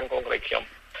ចោទប្រកាន់កងក្តីខ្ញុំ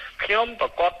ប្រ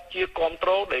កាសជាគ្រប់គ្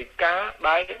រងដោយការ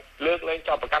ដែលលើកលែង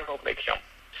ចោទប្រកាន់កងក្តីខ្ញុំ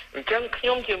អញ្ចឹងខ្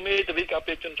ញុំជាមេធាវីការ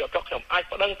ពារជនជាប់ចោទខ្ញុំអាច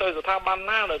ប្តឹងទៅស្ថាប័ន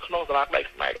ណានៅក្នុងសាលាក្តី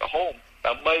ខ្មែរក្រហម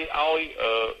ដើម្បីឲ្យ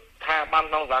ថាបាន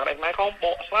ក្នុងសាលាក្តីខ្មែរក្រហមប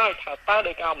កស្រាយថាតើ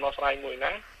ដោយការអំណោះស្រាយមួយ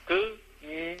ណាគឺ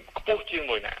ខ្ពស់ជាង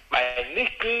មួយណាដែលនេះ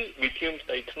គឺវិធានផ្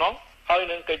ទៃក្នុងហើយ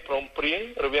នឹងកិច្ចព្រមព្រៀង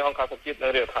រវាងអង្គការសហជាតិនិ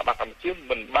ងរាជរដ្ឋាភិបាលកម្ពុជា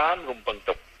មិនបានរំពឹង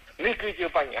ទុកនេះគឺជា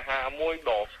បញ្ហាមួយ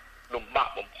ដ៏លំបាក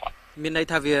បំផុតមានន័យ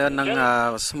ថាវានឹង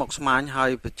ស្មុគស្មាញហើយ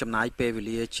ចំណាយពេលវេ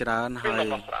លាច្រើនហើយគ្មានដំ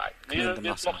ណោះស្រាយ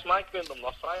ស្មុគស្មាញគ្មានដំ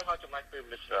ណោះស្រាយហើយចំណាយពេលវេ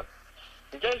លាច្រើន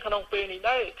អញ្ចឹងក្នុងពេលនេះ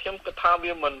ដែរខ្ញុំគិតថា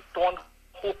វាមិនទាន់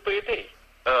ហួសពេលទេ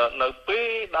នៅពេល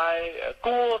ដែល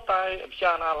គួរតែពិ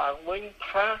ចារណាឡើងវិញ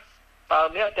ថាតើ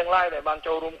អ្នកទាំងឡាយដែលបាន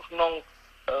ចូលរួមក្នុង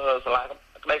សាលា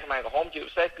ក្តីខ្មែរក្រហមជា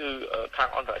ពិសេសគឺខាង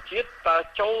អន្តរជាតិតើ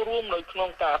ចូលរួមនៅក្នុង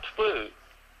ការធ្វើ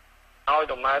ឲ្យ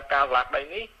ដំណើរការសាលាក្តី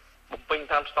នេះបំពេញ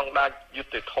តាមស្តង់ដារយុ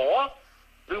ត្តិធ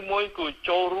ម៌ឬមួយគឺ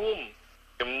ចូលរួម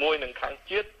ជាមួយនឹងខាង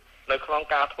ជាតិនៅក្នុង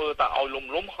ការធ្វើតើឲ្យ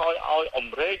លំហើយឲ្យអ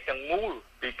ម្រែកទាំងមូល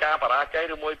ពីការបរាជ័យ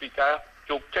ឬមួយពីការ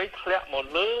ជោគជ័យធ្លាក់មក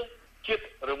លើជាតិ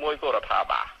ឬមួយក៏រដ្ឋាភិ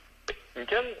បាលអញ្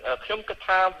ចឹងខ្ញុំគិត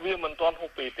ថាវាមិនទាន់ហួ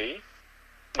សពេលទេ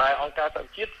ដែលអង្គការសហ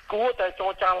ជាតិគួរតែច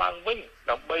រចាឡើងវិញ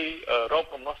ដើម្បីរក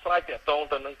ដំណោះស្រាយទាក់ទង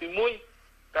ទៅនឹងទី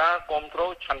1ការគ្រប់គ្រង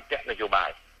ឆន្ទៈនយោបាយ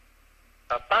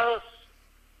តើ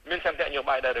មានឆន្ទៈនយោ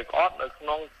បាយដែរឬក៏អត់នៅក្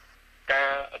នុងកា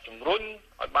រជំរុញ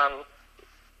ឲ្យបាន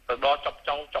ទៅដល់ចប់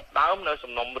ដើមនៅ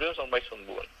សំណុំរឿង0304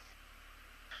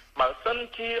បើសិន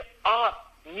ជាអត់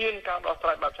មានការដោះស្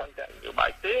រាយបែបឆន្ទៈនយោបា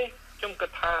យទេខ្ញុំគិ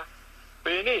តថា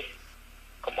ពេលនេះ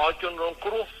កុំឲ្យជនរង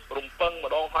គ្រោះរំពឹង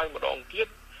ម្ដងហើយម្ដងទៀត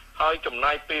ហើយចំ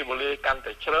ណាយពេលវេលាកាន់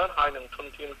តែច្រើនហើយនឹងធន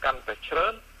ធានកាន់តែច្រើ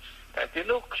នតែទី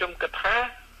នោះខ្ញុំគិតថា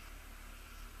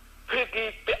ភាគី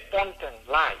ពាក់ព័ន្ធទាំង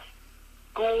ឡាយ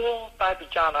គួរតែពិ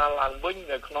ចារណាឡើងវិញ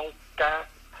នៅក្នុងការ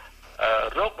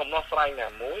រកដំណោះស្រាយណា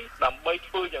មួយដើម្បី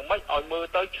ធ្វើយ៉ាងម៉េចឲ្យមើល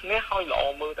ទៅឈ្នះហើយល្អ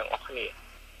មើលទាំងអស់គ្នា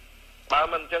បើ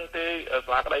មិនអញ្ចឹងទេ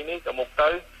សាលាក្តីនេះទៅមុខទៅ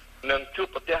នឹងជួប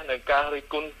ប្រទះនឹងការរិះ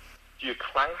គន់ជា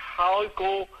ខ្លាំងហើយ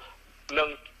ក៏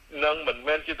នឹងមិន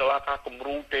មែនជាតុលាការគំ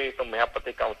រូទេសម្រាប់ប្រ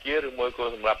ទេសកម្ពុជាឬមួយក៏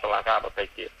សម្រាប់តុលាការប្រទេស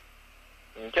ទៀត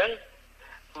អញ្ចឹង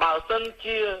បើសិន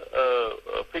ជា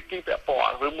ភាគីពាក់ព័ន្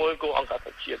ធឬមួយក៏អង្គការស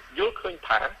ហជាតិយល់ឃើញ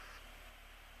ថា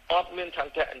អត់មានឆ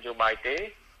ន្ទៈនយោបាយទេ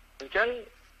អញ្ចឹង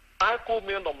តើគួរ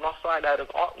មានដំណោះស្រាយដែរឬ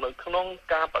ក៏អត់នៅក្នុង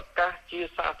ការប្រកាសជា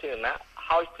សាធារណៈ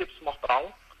ហើយភាពស្មោះត្រង់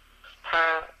ថា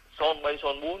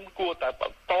0304គួរតែប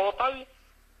ន្តទៅ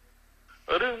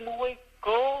ឬមួយ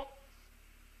ក៏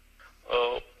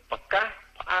ប្រកាស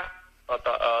ផ្អាក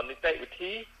នីតិវិ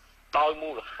ធីដោយមូ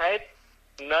លហេតុ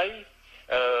នៃ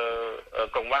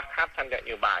កង្វះខាតឆន្ទៈន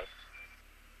យោបាយ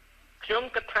ខ្ញុំ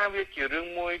គិតថាវាជារឿង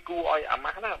មួយគួរឲ្យអា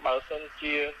ម៉ាស់ណាបើសិន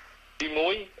ជាទី1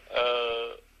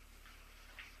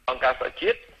អង្គការសហជា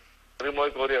តិឬមួយ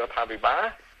ក៏រាជរដ្ឋាភិបាល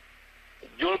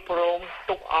យល់ព្រម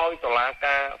ទុកឲ្យតុលា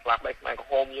ការស្លាប់បែកខ្មែរក្រ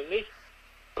ហមយើងនេះ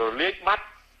រលាយបាត់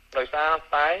ដោយសារ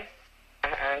តែ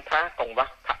អះអាងថាកង្វះ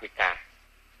ថវិកា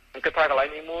ខ្ញុំគិតថាកន្លែង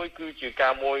នេះមួយគឺជាកា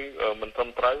រមួយមិនត្រឹម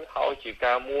ត្រូវហើយជា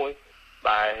ការមួយ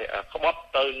ដែលក្បត់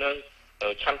ទៅនឹង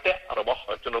ឆន្ទៈរបស់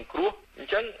ជនរងគ្រោះអ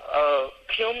ញ្ចឹង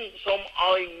ខ្ញុំសូម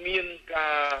ឲ្យមានកា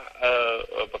រ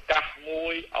ប្រកាសមួ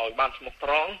យឲ្យបានស្មោះ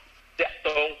ត្រង់តាក់ទ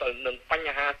ងទៅនឹងប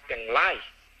ញ្ហាទាំងឡាយ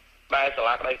ដែលសា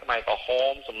លាក្តីខ្មែរក្រហ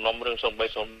មសំណុំរឿង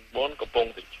0304កំពុង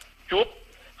តែជួប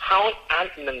ហើយអាច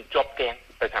នឹងជាប់គាំង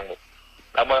ទៅខាងមុខ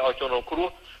ដើម្បីឲ្យជនរងគ្រោះ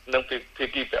និងភា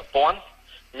គីពាក់ព័ន្ធ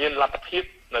មានលទ្ធភាព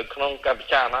នៅក្នុងការពិ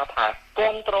ចារណាថាគ្រ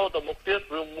ប់គ្រងទៅមុខទៀត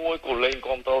ឬមួយក៏លែងគ្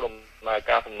រប់គ្រងដំណើរ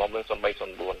ការសំណុំរឿង0304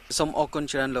សូមអរគុណ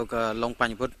ច្រើនលោកឡុងប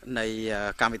ញ្ញវុឌ្ឍនៃ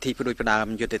កម្មវិធីផ្ដួចផ្ដើម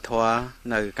យុត្តិធម៌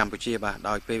នៅកម្ពុជាបាទ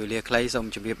ដោយពេលវេលាខ្លីសូម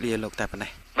ជម្រាបលាលោកតែប៉ុណ្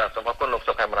ណេះបាទសូមអរគុណលោក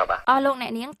សុកខេមរាបាទអស់លោកអ្ន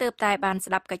កនាងទើបតែបាន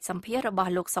ស្ដាប់កិច្ចសម្ភាសន៍រប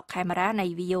ស់លោកសុកខេមរានៃ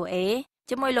VOA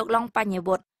ជាមួយលោកឡុងបញ្ញ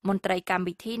វុឌ្ឍមន្ត្រីកម្ម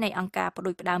វិធីនៃអង្គការផ្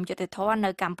ដួចផ្ដើមយុត្តិធម៌នៅ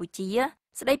កម្ពុជា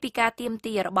ស្ដីពីការទាម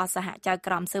ទាររបស់សហចៅ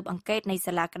ក្រមស៊ើបអង្កេតនៃ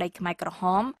សាលាក្តីខ្មែរក្រហ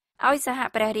មឲ្យសហ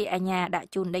ព្រះរាជអាជ្ញាដាក់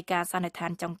ជូនដីកាសន្និដ្ឋា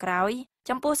នចុងក្រោយ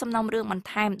ចំពោះសំណុំរឿងបន្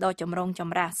ថែមដ៏ចម្រូងច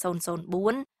ម្រាស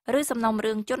004ឬសំណុំ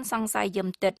រឿងជនសង្ស័យយឹម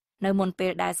ទិតនៅមុនពេ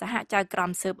លដែលសហចៅក្រ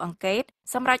មស៊ើបអង្កេត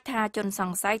សម្រេចថាជនស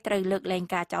ង្ស័យត្រូវលើកលែង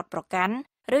ការចោទប្រកាន់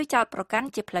ឬចោទប្រកាន់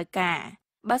ជាផ្លូវការ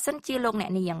បើសិនជាលោកអ្នក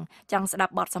នាងចង់ស្ដា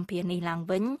ប់បទសម្ភាសន៍នេះឡើង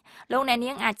វិញលោកអ្នក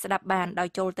នាងអាចស្ដាប់បានដោយ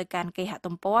ចូលទៅកាន់គេហ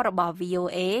ទំព័ររបស់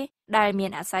VOA ដែលមា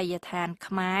នអាសយដ្ឋាន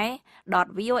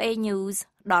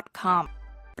khmer.voanews.com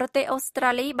ប្រទេសអូស្ត្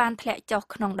រាលីបានធ្លាក់ចុះ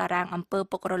ក្នុងតារាងអំពើ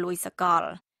ពុករលួយសកល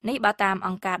នេះបើតាមអ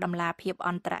ង្គការដំឡាភិបអ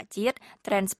ន្តរជាតិ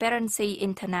Transparency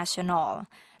International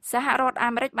សហរដ្ឋអា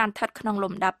មេរិកបានស្ថិតក្នុង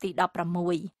លំដាប់ទី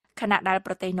16ខណៈដែល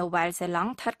ប្រទេសនូវែលសេឡ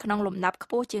ង់ស្ថិតក្នុងលំដាប់ខ្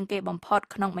ពស់ជាងគេបំផុត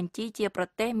ក្នុងបញ្ជីជាប្រ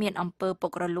ទេសមានអំពើពុ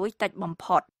ករលួយតិចបំ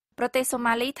ផុតប្រទេសសូ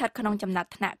ម៉ាលីស្ថិតក្នុងចំណាត់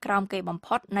ថ្នាក់ក្រោមគេបំ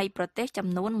ផុតនៃប្រទេសចំ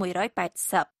នួន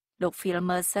180លោក Phil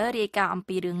Mercer រាយការណ៍អំ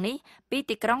ពីរឿងនេះពី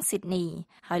ទីក្រុង Sydney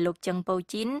ហើយលោកជឹងប៉ូ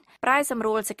ជីនប្រាយសម្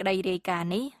រួលសេចក្តីរាយការណ៍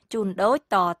នេះជូនដូច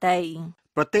តទៅ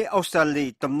ប្រទេសអូស្ត្រាលី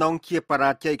ទំនងជាប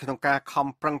រាជ័យក្នុងការខំ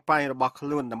ប្រឹងប្រែងរបស់ខ្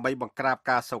លួនដើម្បីបង្ក្រាប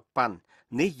ការសោកប៉ាន់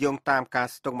នេះយោងតាមការ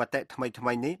ស្ទង់មតិថ្មី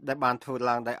ៗនេះដែលបានធ្វើ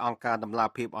ឡើងដោយអង្គការដំឡា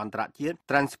ភិបអន្តរជាតិ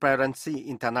Transparency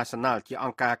International ជាអ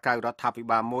ង្គការក្រៅរដ្ឋាភិ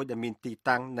បាលមួយដែលមានទី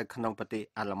តាំងនៅក្នុងប្រទេស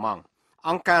អាល្លឺម៉ង់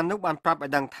អង្គការនោះបានប្រាប់ឲ្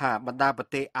យដឹងថាបណ្ដាប្រ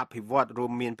ទេសអភិវឌ្ឍន៍រួ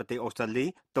មមានប្រទេសអូស្ត្រាលី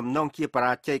ទំនងជាប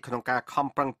រាជ័យក្នុងការខំ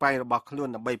ប្រឹងប្រែងរបស់ខ្លួន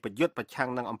ដើម្បីប្រយុទ្ធប្រឆាំង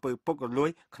នឹងអំពើពុករលួយ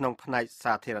ក្នុងផ្នែក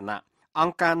សាធារណៈអ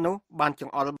ង្គការនោះបានច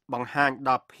ង្អុលបង្ហាញ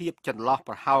ដល់ភាពចន្លោះ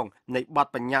ប្រហោងនៃបទ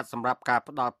បញ្ញត្តិសម្រាប់ការ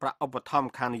ផ្តល់ប្រាក់ឧបត្ថម្ភ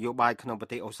ខាងនយោបាយក្នុងប្រ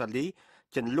ទេសអូស្ត្រាលី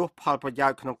ចន្លោះផលប្រយោ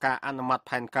ជន៍ក្នុងការអនុម័ត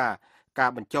ផែនការ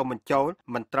បញ្ចុះបញ្ចូល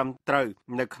មិនត្រឹមត្រូវ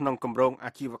នៅក្នុងគម្រោង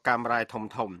អាជីវកម្មរ៉ែធំ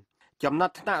ចំណា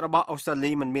ត់ថ្នាក់របស់អូស្ត្រា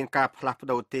លីមិនមានការផ្លាស់ប្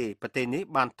ដូរទេប្រទេសនេះ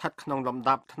បានស្ថិតក្នុងលំ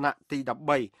ដាប់ថ្នាក់ទី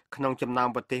13ក្នុងចំណោម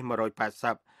ប្រទេស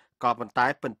180ក៏ប៉ុន្តែ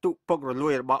ពិន្ទុពុករលួ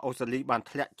យរបស់អូស្ត្រាលីបាន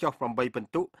ធ្លាក់ចុះ8ពិ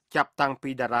ន្ទុចាប់តាំងពី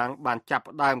តារាងបានចាប់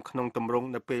ផ្ដើមក្នុងទម្រង់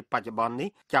នៅពេលបច្ចុប្បន្ននេះ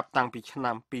ចាប់តាំងពីឆ្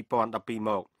នាំ2012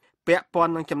មកពាក់ព័ន្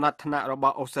ធនឹងចំណាត់ថ្នាក់រប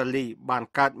ស់អូស្ត្រាលីបាន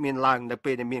កើតមានឡើងនៅ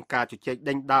ពេលដែលមានការជជែក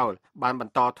ដេញដោលបានប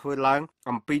ន្តធ្វើឡើង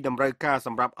អំពីតម្រូវការស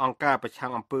ម្រាប់អង្គការប្រឆាំ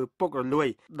ងអំពើពុករលួយ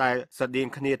ដែលស្តៀង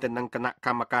គ្នាទៅនឹងគណៈក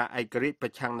ម្មការឯករាជ្យប្រ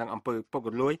ឆាំងនឹងអំពើពុក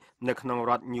រលួយនៅក្នុង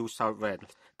រដ្ឋ New South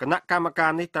Wales គណៈកម្មកា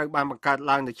រនេះត្រូវបានបង្កើត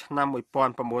ឡើងនៅឆ្នាំ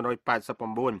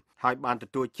1989ហើយបានទ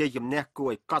ទួលជ័យជំនះគួ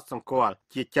រឲ្យកត់សម្គាល់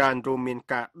ជាច្រើនរួមមាន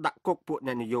ការដាក់គុកពួក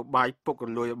អ្នកនយោបាយពុករ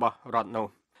លួយរបស់រដ្ឋនោះ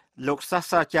លោកសាស្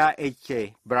ត្រាចារ្យ AJ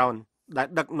Brownដែល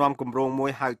ដឹកនាំគម្រោងមួ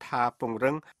យហៅថាពង្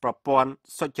រឹងប្រព័ន្ធ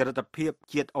សុចរិតភាព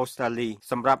ជាតិអូស្ត្រាលី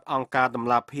សម្រាប់អង្គការដំ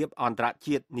ឡាភិបអន្តរ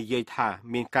ជាតិនិយាយថា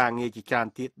មានការងារជាច្រើន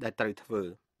ទៀតដែលត្រូវធ្វើ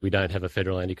We don't have a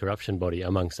federal anti-corruption body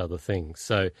amongst other things.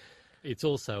 So it's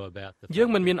also about យើង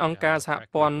មិនមានអង្គការសហ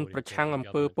ព័ន្ធប្រឆាំងអំ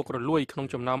ពើពុករលួយក្នុង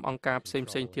ចំណោមអង្គការផ្សេងៗ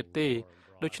ទៀតទេ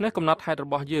ដូច្នេះកំណត់ហេតុរ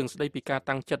បស់យើងស្ដីពីការ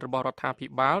តាំងចិត្តរបស់រដ្ឋាភិ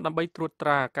បាលដើម្បីត្រួតត្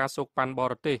រាការសោកប៉ាន់ប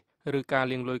រទេសឬការ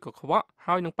លាងលុយកខ្វក់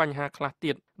ហើយនឹងបញ្ហាខ្លះ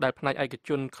ទៀតដែលផ្នែកឯកជ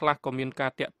នខ្លះក៏មានកា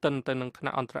រតាក់ទិនទៅនឹងថ្នា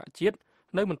ក់អន្តរជាតិ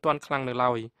នៅមិនទាន់ខ្លាំងនៅ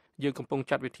ឡើយយើងកំពុង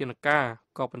ចាត់វិធានការ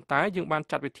ក៏ប៉ុន្តែយើងបាន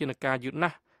ចាត់វិធានការយឺតណា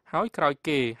ស់ហើយក្រោយ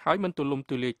គេហើយមិនទូលំ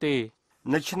ទូលាយទេ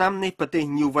នៅឆ្នាំនេះប្រទេស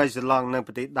New Zealand និង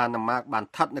ប្រទេសដាណឺម៉ាកបាន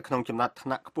ស្ថិតនៅក្នុងចំណាត់ថ្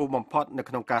នាក់ខ្ពស់បំផុតនៅ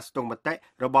ក្នុងការស្ទង់មតិ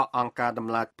របស់អង្គការដំ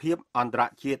ឡាភិបអន្តរ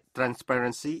ជាតិ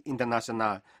Transparency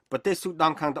International ប្រទេសស៊ូដ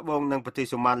ង់ខាងត្បូងនិងប្រទេស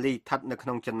សូម៉ាលីស្ថិតនៅក្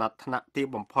នុងចំណាត់ថ្នាក់ទាប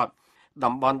បំផុត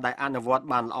តំបន់ដែលអនុវត្ត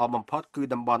បានល្អបំផុតគឺ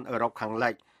តំបន់អឺរ៉ុបខាងលិ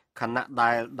ចខណៈ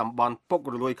ដែលតំបន់ពុក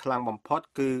រលួយខ្លាំងបំផុត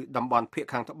គឺតំបន់ភាគ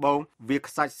ខាងត្បូងវាល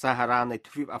ខ្សាច់សាហារ៉ានៃ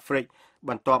ទ្វីបអាហ្វ្រិកប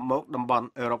ន្ទាប់មកតំបន់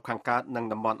អឺរ៉ុបខាងកើតនិង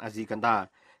តំបន់អាស៊ីកណ្ដាល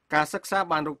ការសិក្សា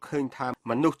បានរកឃើញថា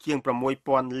មនុស្សជាង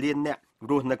 6,000 លាននាក់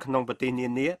រស់នៅក្នុងប្រទេសនា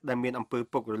នាដែលមានអំពើ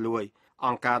ពុករលួយអ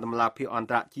ង្គការដំឡាភិបអន្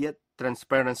តរជាតិ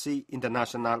Transparency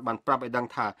International បានប្រាប់ឲ្យដឹង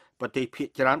ថាប្រទេសភាគ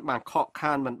ច្រើនបានខក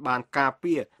ខានមិនបានការ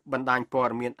ពារបណ្ដាញព័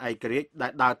ត៌មានឯករាជ្យដែ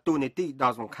លដើរតួនាទី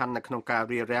ដ៏សំខាន់នៅក្នុងការ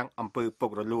រារាំងអំពើពុ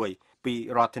ករលួយពី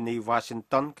រដ្ឋធានី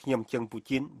Washington ខ្ញុំជឹងពូ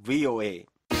ជីន VOA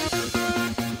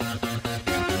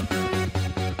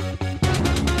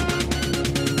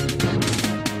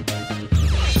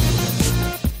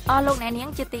ស់លោកអ្នកនាង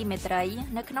ជាទីមេត្រី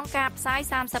នៅក្នុងការផ្សាយ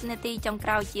30នាទីចុងក្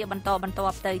រោយជាបន្ត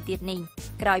ទៅទៀតនេះ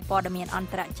ក្រោយព័ត៌មានអន្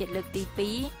តរជាតិលើកទី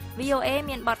2 VOA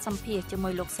មានបទសម្ភាសន៍ជាមួ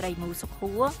យលោកស្រីមូសុ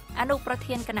ខួរអនុប្រ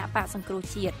ធានគណៈបកសង្គ្រោះ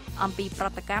ជាតិអំពីប្រ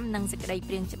តិកម្មនិងសេចក្តី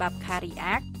ព្រាងច្បាប់ Carry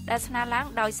Act ដែលស្នើឡើង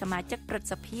ដោយសមាជិកព្រឹទ្ធ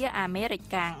សភាអាមេរិក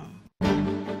កាំង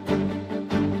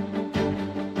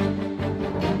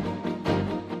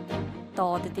ត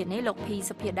ទៅទៀតនេះលោកភី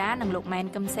សុភាដានិងលោកម៉ែន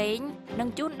កឹមសេងនឹង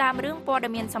ជួនដើមរឿងព័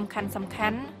ត៌មានសំខា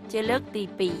ន់ជាលើកទី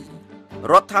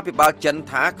2រដ្ឋាភិបាលចិន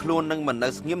ថាខ្លួននឹងមិននៅ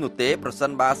ស្ងៀមនោះទេប្រសិ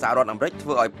នបើសហរដ្ឋអាមេរិកធ្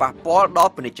វើឲ្យប៉ះពាល់ដ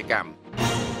ល់ពាណិជ្ជកម្ម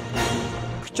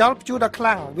ខ្យល់ព្យុះដ៏ខ្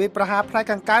លាំងវាយប្រហារផ្នែក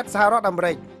ខាងកើតសហរដ្ឋអាមេ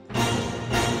រិក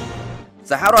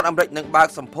សហរដ្ឋអាមេរិកនឹងបើក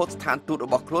សម្ពោធស្ថានទូតរ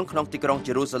បស់ខ្លួនក្នុងទីក្រុង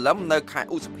យេរូសាឡឹមនៅខែ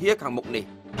ឧសភាខាងមុខនេះ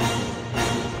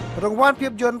រង្វាន់ភា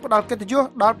ពយន្តផ្ដល់កិត្តិយស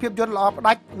ដល់ភាពយន្តល្អផ្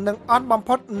ដាច់និងអន់បំ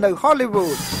ផុតនៅ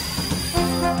Hollywood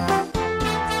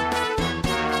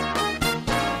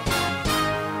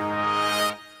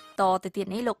តទៅទៀត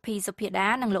នេះលោកភីសុភាដា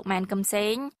និងលោកម៉ែនកឹមសេ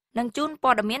ងនឹងជូន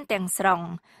ព័ត៌មានទាំងស្រុង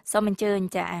សូមអញ្ជើញ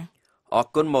ចា៎អរ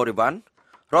គុណម៉ូរីវ៉ាន់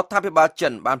រដ្ឋាភិបាលចិ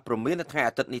នបានព្រមាននៅថ្ងៃ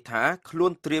អាទិត្យនេះថាខ្លួ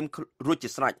នត្រៀមរួចជា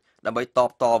ស្រេចដើម្បីតប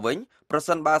តវិញប្រ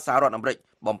សិនបើសហរដ្ឋអាមេរិក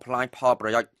បំផ្លាញផលប្រ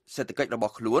យោជន៍សេដ្ឋកិច្ចរប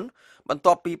ស់ខ្លួនបន្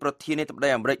ទាប់ពីប្រធានាធិបតី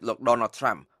អាមេរិកលោក Donald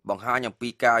Trump បង្ហាញអំពី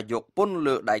ការយកពន្ធ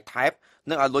លើដៃថែប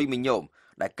និងអាលុយមីញ៉ូម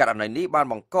ដែលករណីនេះបាន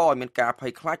បង្កឲ្យមានការភ័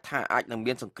យខ្លាចថាអាចនឹង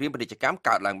មានសង្គ្រាមពាណិជ្ជកម្ម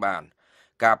កើតឡើងបាន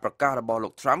ការប្រកាសរបស់លោ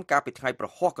ក Trump កាលពីថ្ងៃប្រ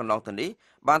ហ័សកន្លងទៅនេះ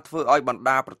បានធ្វើឲ្យបណ្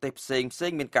ដាប្រទេសផ្សេ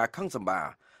ងមានការខឹងសម្បារ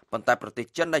ប៉ុន្តែប្រទេស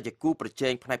ចិនដែលជាគូប្រជែ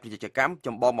ងផ្នែកពាណិជ្ជកម្មច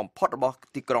ម្បងបំផុតរបស់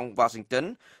ទីក្រុង Washington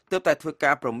ទើបតែធ្វើ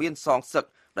ការព្រមានសងសឹក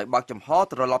ដោយបើកចំហ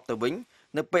ត្រឡប់ទៅវិញ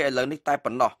នៅពេលឥឡូវនេះតែ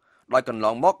ប៉ុណ្ណោះដោយកន្ល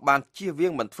ងមកបានជៀសវា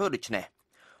ងមិនធ្វើដូច្នេះ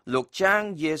លោកចាង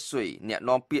យេស៊ុយអ្នក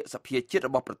នាំពាក្យសភាជាតិរ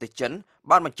បស់ប្រទេសចិន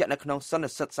បានបញ្ជាក់នៅក្នុងសន្និ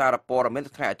សីទសារព័ត៌មាន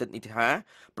ថ្ងៃអាទិត្យនេះថា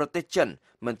ប្រទេសចិន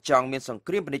មិនចង់មានសង្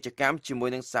គ្រាមពាណិជ្ជកម្មជាមួយ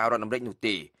នឹងសហរដ្ឋអាមេរិកនោះ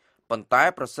ទេប៉ុន្តែ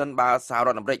ប្រសិនបើសហរ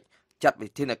ដ្ឋអាមេរិកចាត់វិ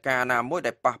ធានការណាមួយ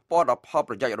ដែលប៉ះពាល់ដល់ផល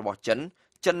ប្រយោជន៍របស់ចិន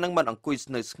នឹងមិនអង្គុយ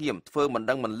នៅស្ងៀមធ្វើមិន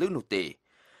ដឹងមិនលឺនោះទេ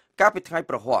កាលពីថ្ងៃ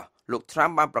ប្រហ័សលោក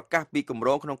Trump បានប្រកាសពីគម្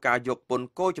រោងក្នុងការយកពន្ធ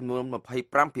គោលចំនួន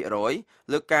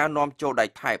 25% លើការនាំចូលដៃ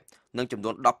ថែបនិងចំនួ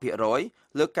ន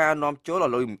 10% លើការនាំចូលអា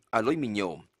លុយមីញ៉ូ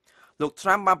មលោក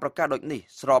Trump បានប្រកាសដូចនេះ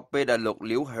ស្របពេលដែលលោក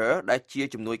Liu He ដែលជា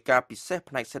ជំនួយការពិសេស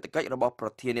ផ្នែកសេដ្ឋកិច្ចរបស់ប្រ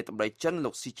ធានាធិបតីចិនលោ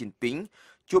ក Xi Jinping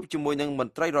ជួបជាមួយនឹងម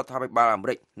ន្ត្រីរដ្ឋាភិបាលអាមេ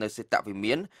រិកនៅសេតវិ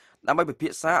មានដើម្បីពិភា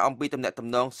ក្សាអំពីទំនាក់ទំ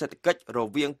នងសេដ្ឋកិច្ចរ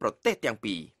វាងប្រទេសទាំង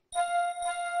ពីរ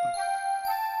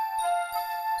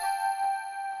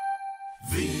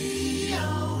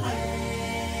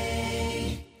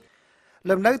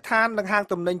លំនៅឋាននិងហាង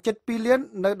ទំនិញជិត2លាន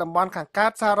នៅតំបន់ខាងកើ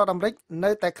តសហរដ្ឋអាមេរិក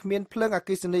នៅតែគ្មានភ្លើងអគ្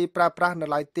គិសនីប្រើប្រាស់នៅ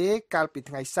ឡើយទេកាលពី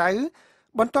ថ្ងៃសៅរ៍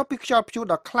បន្ទាប់ពីខ្យល់ព្យុះ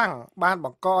ដ៏ខ្លាំងបានប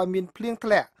ង្កឲ្យមានភ្លៀងធ្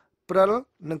លាក់ព្រិល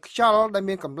និងខ្យល់ដែល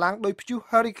មានកម្លាំងដូចព្យុះ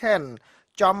Hurricane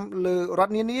ចំលើរ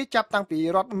ដ្ឋនានាចាប់តាំងពី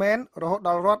រដ្ឋ Maine រហូតដ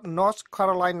ល់រដ្ឋ North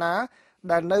Carolina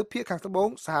ដែលនៅភាគខាងត្បូង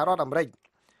សហរដ្ឋអាមេរិក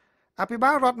អភិ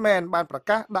បាលរដ្ឋ Maine បានប្រ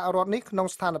កាសដាក់រដ្ឋនេះក្នុង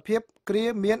ស្ថានភាពគ្រា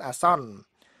មានអាសន្ន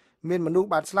មានមនុស្ស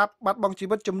បានស្លាប់បាត់បង់ជី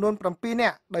វិតចំនួន7នា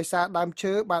ក់ដោយសារដើម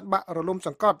ឈើបានបាក់រលំស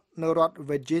ង្កត់នៅរដ្ឋ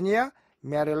Virginia,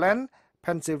 Maryland,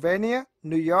 Pennsylvania,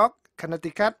 New York,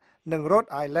 Connecticut និង Rhode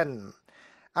Island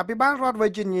អភិបាលរដ្ឋ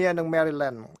Virginia និង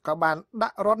Maryland ក៏បានដា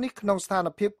ក់រដ្ឋនេះក្នុងស្ថាន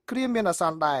ភាពគ្រាមានអាស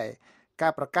ន្នដែរកា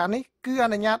រប្រកាសនេះគឺអ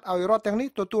នុញ្ញាតឲ្យរដ្ឋទាំងនេះ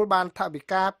ទទួលបានថវិ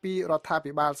កាពីរដ្ឋា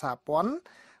ភិបាលសហព័ន្ធ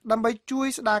ដើម្បីជួយ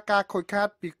ស្ដារការខូចខាត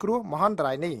ពីគ្រោះមហន្ត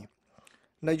រាយនេះ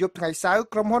នៅយប់ថ្ងៃសៅរ៍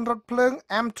ក្រុមហ៊ុនរថភ្លើង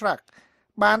Amtrak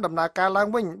បានដំណើរការឡើង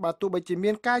វិញបើទោះបីជា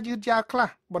មានការយឺតយ៉ាវខ្លះ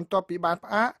បន្ទាប់ពីបាន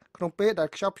ផ្អាកក្នុងពេលដែល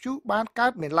ខ្យល់ព្យុះបានកើ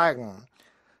តមានឡើង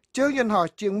ជើងយន្តហោះ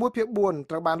ជាង 1/4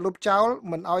 ត្រូវបានលុបចោល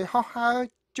មិនឲ្យហោះហើរ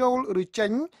ចូលឬចេ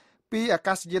ញពីអា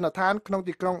កាសយានដ្ឋានក្នុង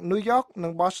ទីក្រុង New York និ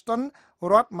ង Boston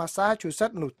រដ្ឋ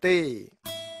Massachusetts នោះទេ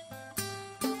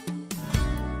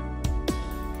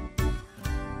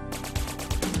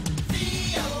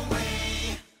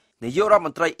នាយករដ្ឋម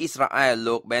ន្ត្រីអ៊ីស្រាអែល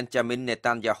លោក Benjamin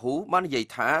Netanyahu បាននិយាយ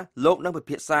ថាលោកនឹងពិ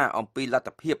ភាក្សាអំពីលទ្ធ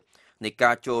ភាពនៃ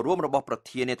ការចូលរួមរបស់ប្រ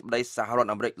ធានាធិបតីសហរដ្ឋ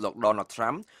អាមេរិកលោក Donald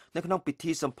Trump នៅក្នុងពិ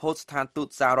ធីសម្ពោធស្ថានទូត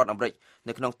សហរដ្ឋអាមេរិក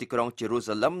នៅក្នុងទីក្រុង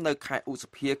Jerusalem នៅខែឧស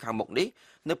ភាខាងមុខនេះ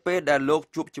នៅពេលដែលលោក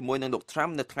ជួបជាមួយនឹងលោក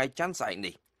Trump នៅថ្ងៃច័ន្ទស្អែក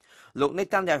នេះលោក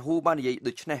Netanyahu បាននិយាយ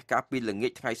ដូចនេះកាលពីល្ងា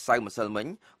ចថ្ងៃសៅរ៍ម្សិលមិញ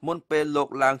មុនពេលលោក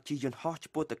ឡើងជិះយន្តហោះ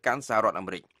ឆ្ពោះទៅកាន់សហរដ្ឋអា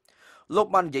មេរិកលោក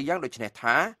បាននិយាយយ៉ាងដូចនេះ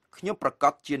ថាខ្ញុំប្រកា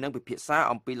សជានឹងពិភាក្សា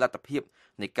អំពីលទ្ធភាព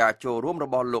នៃការចូលរួមរ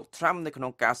បស់លោក Trump នៅក្នុ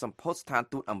ងការសម្ពោធស្ថាន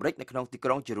ទូតអាមេរិកនៅក្នុងទីក្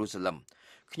រុង Jerusalem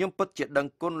ខ្ញុំពិតជាដឹង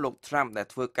គុណលោក Trump ដែល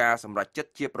ធ្វើការសម្រេចចិត្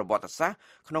តជាប្រវត្តិសាស្ត្រ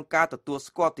ក្នុងការទទួល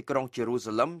ស្គាល់ទីក្រុង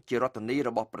Jerusalem ជារដ្ឋធានីរ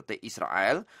បស់ប្រទេសអ៊ីស្រាអែ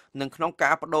លនិងក្នុង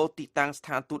ការបដូរទីតាំងស្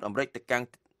ថានទូតអាមេរិកទៅ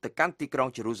កាន់ទីក្រុង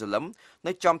Jerusalem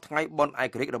នៅចំថ្ងៃបុណ្យឯ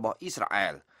ករាជ្យរបស់អ៊ីស្រាអែ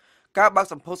ល ការបើក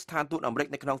សម្ពោធស្ថានទូតអាមេរិក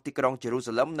នៅក្នុងទីក្រុងយេរូ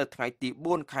សាឡឹមនៅថ្ងៃទី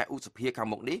4 ខែឧសភាខាង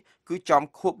មុខនេះគឺចំ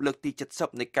ខួបលើកទី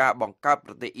70នៃការបង្កើត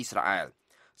ប្រទេសអ៊ីស្រាអែល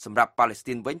សម្រាប់ប៉ាឡេស្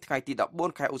ទីនវិញថ្ងៃទី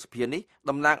14 ខែឧសភានេះ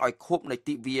តំណាងឲ្យខួបនៃ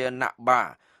ទិវាណាបា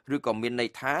ឬក៏មានន័យ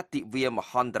ថាទិវាម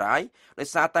ហន្តរាយដោយ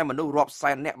សារតែមនុស្សរាប់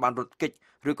សែននាក់បានរត់គេច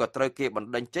ឬក៏ត្រូវគេបណ្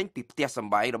តេញចេញពីផ្ទះស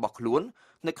ម្បែងរបស់ខ្លួន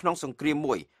នៅក្នុងសង្គ្រាម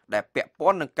មួយដែលពាក់ព័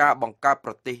ន្ធនឹងការបង្កើត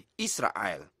ប្រទេសអ៊ីស្រា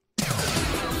អែល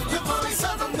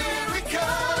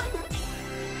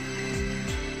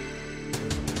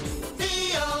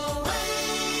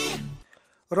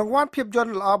រង្វាន់ភាពយន្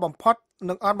តល្អបំផុត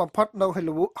និងអន់បំផុត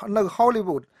នៅ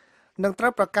Hollywood នឹងត្រូ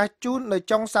វប្រកាសជូននៅ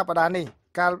ចុងសប្តាហ៍នេះ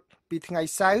កាលពីថ្ងៃ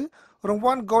សៅរ៍រង្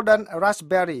វាន់ Golden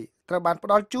Raspberry ត្រូវបានផ្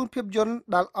ដល់ជូនភាពយន្ត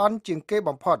ដែលអន់ជាងគេ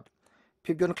បំផុត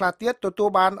ភាពយន្តខ្លះទៀតទទួល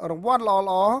បានរង្វាន់ល្អ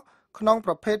ៗក្នុង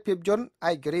ប្រភេទភាពយន្ត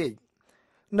ឯករាជ្យ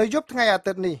នៅយប់ថ្ងៃអា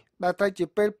ទិត្យនេះដែលត្រូវជា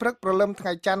ពេលព្រឹកព្រលឹមថ្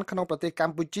ងៃច័ន្ទក្នុងប្រទេសក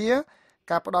ម្ពុជា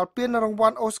ការផ្ដល់ពានរង្វា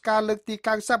ន់ Oscar លើកទី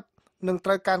90នឹងត្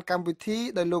រូវការកម្មវិធី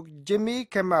ដោយលោក VOA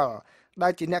Khmer ដែ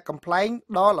លជាអ្នកកំប្លែង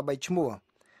ដ៏ល្បីឈ្មោះ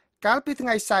កាលពីថ្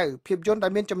ងៃសៅរ៍ភាពយន្តដែ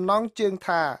លមានចំណងជើង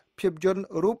ថាភាពយន្ត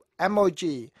រូប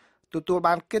emoji ទទួល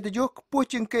បានកិត្តិយសខ្ពស់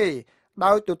ជាងគេ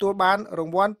ដោយទទួលបានរ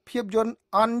ង្វាន់ភាពយន្ត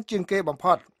អន់ជាងគេបំ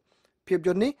ផុតភាពយ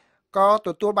ន្តនេះក៏ទ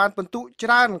ទួលបានពិន្ទុច្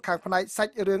រើនខាងផ្នែកសា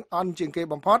ច់រឿងអន់ជាងគេ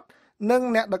បំផុតនិង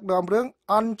អ្នកដឹកនាំរឿង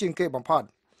អន់ជាងគេបំផុត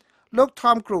លោក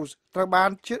Tom Cruise ត្រូវបាន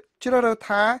ជ្រើសរើស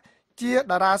ថាជា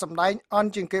តារាសម្ដែងអន់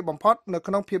ជាងគេបំផុតនៅ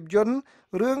ក្នុងភាពយន្ត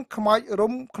រឿងខ្មោច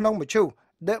រុំក្នុងមឈូស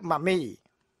The Mummy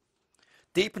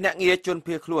ទីភ្នាក់ងារជន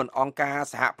ភៀសខ្លួនអង្គការ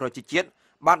សហប្រជាជាតិ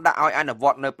បានដាក់ឲ្យអនុវ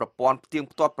ត្តនៅប្រព័ន្ធផ្ទៀង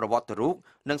ផ្ទាត់ប្រវត្តិរូប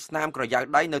និងស្នាមក្រយៅ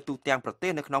ដៃនៅទូទាំងប្រទេ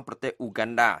សនៅក្នុងប្រទេសអ៊ូហ្គា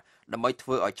ន់ដាដើម្បីធ្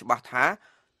វើឲ្យច្បាស់ថា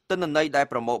ទិន្នន័យដែល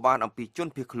ប្រមូលបានអំពីជន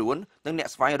ភៀសខ្លួននិងអ្នក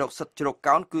ស្វែងរកសិទ្ធិជ្រក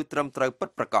កោនគឺត្រឹមត្រូវពិត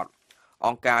ប្រាកដអ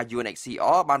ង្គការ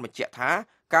UNHCR បានបញ្ជាក់ថា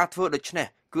ការធ្វើដូច្នេះ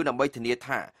គឺដើម្បីធានា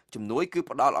ថាជំនួយគឺ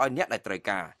ផ្ដល់ឲ្យអ្នកដែលត្រូវ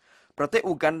ការប្រទេស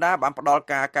អ៊ូហ្គាន់ដាបានផ្ដល់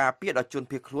ការការពារដល់ជន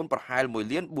ភៀសខ្លួនប្រហែល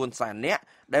 1,400,000 នាក់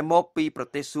ដែលមកពីប្រ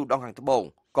ទេសស៊ូដង់ខាងត្បូង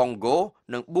កុងហ្គោ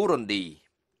និងប៊ូរុនឌី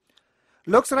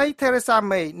លោកស្រី Theresa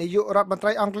May នាយករដ្ឋមន្ត្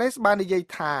រីអង់គ្លេសបាននិយាយ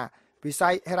ថាវិស័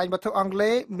យហិរញ្ញវត្ថុអង់គ្លេ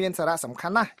សមានសារៈសំខា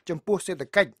ន់ណាស់ចំពោះសេដ្ឋ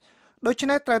កិច្ចដូច្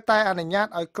នេះត្រូវតែអនុញ្ញាត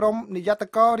ឲ្យក្រុមនាយក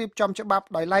កររៀបចំច្បាប់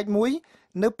ដោយឡែកមួយ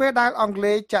នៅពេលដែលអង់គ្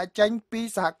លេសចាកចេញពី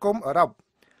សហគមន៍អឺរ៉ុប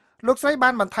លោកស្រីបា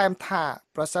នបន្ថែមថា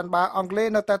ប្រសិនបើអង់គ្លេស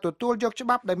នៅតែទទួលយកច្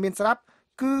បាប់ដែលមានស្រាប់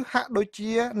គឺហាក់ដូច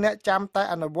ជាអ្នកចាំតែ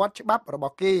អនុវត្តច្បាប់រប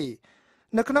ស់គេ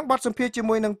នៅក្នុងបទសម្ភាសន៍ជា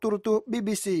មួយនឹងទូរទស្សន៍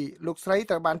BBC លោកស្រី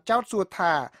ត្រូវបានចោទសួរ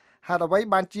ថាហេតុអ្វី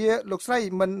បានជាលោកស្រី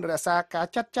មិនរក្សាការ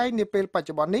ចាត់ចែងនាពេលបច្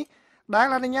ចុប្បន្ននេះដែល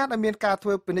អនុញ្ញាតឲ្យមានការធ្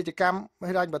វើពាណិជ្ជកម្ម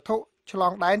ហិរញ្ញវត្ថុឆ្ល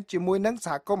ងដែនជាមួយនឹងស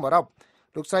ហគមន៍អឺរ៉ុប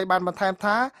លោកស្រីបានបន្ថែម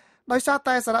ថាដោយសារ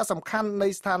តែសារៈសំខាន់នៃ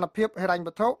ស្ថានភាពហិរញ្ញវ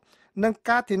ត្ថុនិង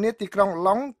ការធានាទីក្រុង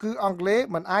ឡុងគឺអង់គ្លេស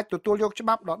មិនអាចទទួលយកច្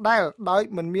បាប់ដដែលដោយ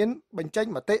មិនមានបញ្ចេញ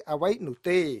មតិអ្វីនោះ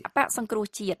ទេបកសង្គ្រោះ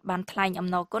ជាតិបានថ្លែងអំ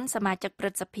ណរគុណសមាជិកព្រឹ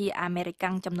ទ្ធសភាអាមេរិក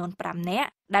ចំនួន5នាក់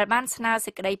ដែលបានស្នើ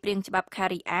សេចក្តីព្រាងច្បាប់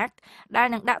Carry Act ដែល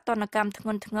នឹងដាក់ទណ្ឌកម្មធ្ង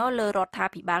ន់ធ្ងរលើរដ្ឋា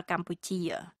ភិបាលកម្ពុជា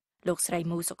លោកស្រី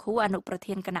មូសុខួរអនុប្រ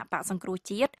ធានគណៈបកសង្គ្រោះ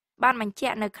ជាតិបានបញ្ជា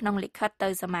ក់នៅក្នុងលិខិតទៅ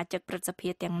សមាជិកព្រឹទ្ធសភា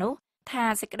ទាំងនោះថា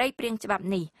សេចក្តីព្រាងច្បាប់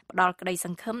នេះផ្ដល់ក្តីស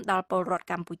ង្ឃឹមដល់ពលរដ្ឋ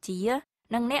កម្ពុជា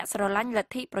និងអ្នកស្រឡាញ់ល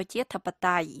ទ្ធិប្រជាធិប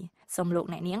តេយ្យសូមលោក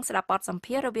អ្នកនាងស្ដាប់បទសម្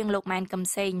ភាសន៍រវាងលោកម៉ែនកឹម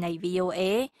សេងនៃ VOA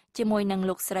ជាមួយនឹង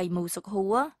លោកស្រីមូសុ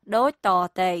ខួរដូចត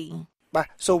ទៅបាទ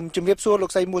សូមជម្រាបសួរលោ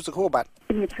កស្រីមូសុខួរបាទ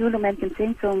ជំរាបសួរលោកម៉ែនកឹមសេង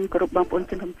សូមគោរពបងប្អូន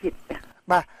ជនរួមជាតិ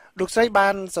បាទលោកស្រីបា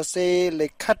នសរសេរលិ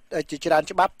ខិតជាច្រើន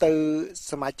ច្បាប់ទៅ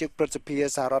សមាជិកព្រឹទ្ធសភា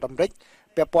សហរដ្ឋអាមេរិក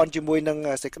ពាក់ព័ន្ធជាមួយនឹង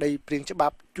សេចក្តីព្រាងច្បា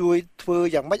ប់ជួយធ្វើ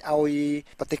យ៉ាងម៉េចឲ្យ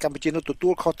ប្រទេសកម្ពុជានោះទទួ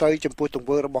លខុសត្រូវចំពោះទង្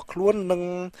វើរបស់ខ្លួននិង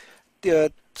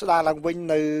ស្ដារឡើងវិញ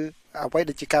នៅអ្វី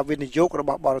ដែលជាការវិនិយោគរប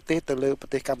ស់បរទេសទៅលើប្រ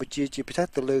ទេសកម្ពុជាជាពិសេស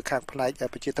ទៅលើខាងផ្នែក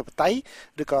ប្រជាធិបតេយ្យ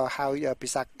ឬក៏ហៅភា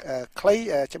សាខ្លី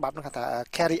ច្បាប់នោះថា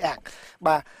Carry Act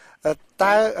បាទ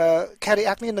តើ Carry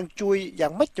Act នេះនឹងជួយយ៉ា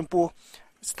ងម៉េចចំពោះ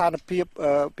ស្ថានភាព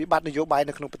វិបត្តិនយោបាយ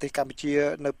នៅក្នុងប្រទេសកម្ពុជា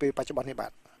នៅពេលបច្ចុប្បន្ននេះបា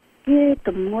ទជាទ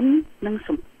ម្ងន់និងស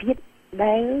ម្ពាធ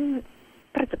ដែល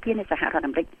ប្រតិភិនៃសហរដ្ឋ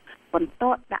អាមេរិកបន្ត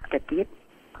ដាក់ទៅទៀត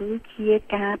គឺជា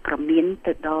ការប្រមាន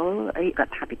ទៅដល់រ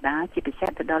ដ្ឋាភិបាលជាពិសេស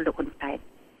ទៅដល់លោកហ៊ុនសែន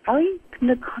ហើយ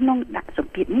នៅក្នុងដាក់ស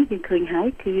ម្ពាធនេះយើងឃើញហើយ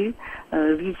គឺ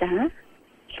វីសា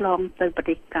ឆ្លងទៅប្រ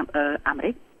ទេសអាមេ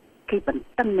រិកគេបន្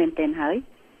តឹងមែនទែនហើយ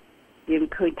យើង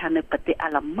ឃើញថានៅប្រទេសអា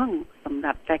ល្លឺម៉ង់សម្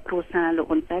រាប់តែគ្រួសារលោក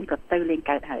ហ៊ុនសែនក៏ទៅលេង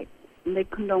កើតហើយនៅ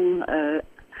ក្នុង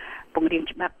ពង្រៀង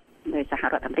ច្បាប់នៅសហ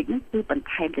រដ្ឋអាមេរិកនេះគឺបន្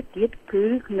ថែមទៅទៀតគឺ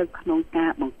នៅក្នុងការ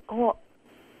បង្កក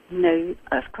នៅ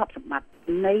ស្របសម្បត្តិ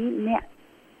នៃអ្នក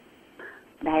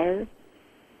ដែល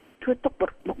ធ្វើទុក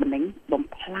បុកម្នេញបំ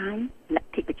ផ្លាញល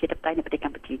ទ្ធិប្រជាធិបតេយ្យនៅប្រទេសក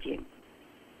ម្ពុជាយើង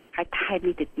ហើយថែម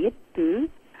នេះទៅទៀតគឺ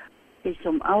គេ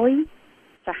សូមឲ្យ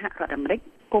សហរដ្ឋអាមេរិក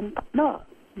គុំផ្ដល់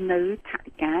នៅថ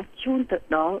វិកាជូនទៅ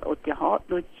ដល់ឧទាហរណ៍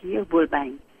ដូចជា World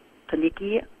Bank ធនា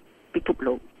គារពិភព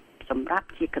លោកសម្រាប់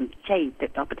ជាកម្ចីទៅ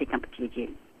ដល់ប្រទេសកម្ពុជាយើ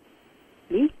ង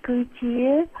នេះគឺជា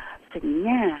សញ្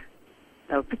ញា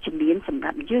វិជ្ជមានសម្រា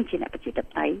ប់យើងជាអ្នកប្រជាធិប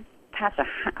តេយ្យថាស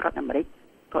ហរដ្ឋអាមេរិក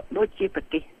ក៏ដូចជាប្រ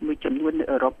ទេសមួយចំនួននៅ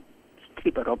អឺរ៉ុបទ្វី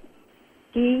បអឺរ៉ុប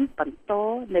ជាបន្ត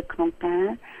នៅក្នុងការ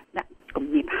ដាក់គំ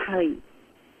នាបហើយ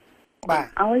បាទ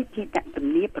ឲ្យជាដាក់គំ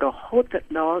នាបរហូតទៅ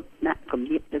ដល់ដាក់គំ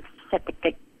នាបលើសេដ្ឋកិ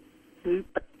ច្ចគឺ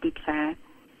ទីផ្សារ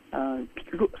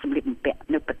លក់សម្លៀកបំពាក់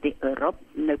នៅប្រទេសអឺរ៉ុប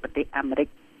នៅប្រទេសអាមេរិក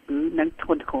គឺនឹងធ្ង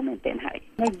ន់ធ្ងរមែនទែនហើយ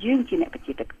ហើយយើងជាអ្នកប្រ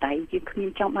ជាធិបតេយ្យយើងគ្មាន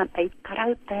ចង់បានអីក្រៅ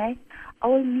តែ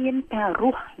ឲ្យមានការរ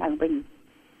ស់ឡើងវិញ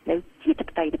នៅជាធិប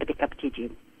តេយ្យនៅប្រទេសកម្ពុជាយើ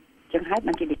ងចឹងហើយ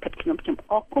បានជាលិខិតខ្ញុំ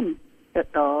អរគុណទៅ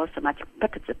ដល់សមាជិកប្រ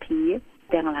តិសភា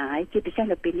ទាំងឡាយជាពិសេស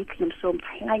នៅពេលនេះខ្ញុំសូម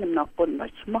ថ្លែងអំណរគុណដ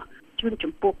ល់ឈ្មោះជូន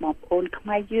ចំពោះបងប្អូនខ្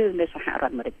មែរយើងនៅសហរ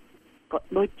ដ្ឋអាមេរិកក៏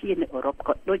ដូចជានៅអឺរ៉ុប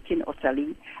ក៏ដូចជានៅអូស្ត្រាលី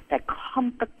តែខំ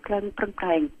ប្រឹងប្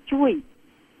រែងជួយ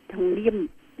ទាំងនាម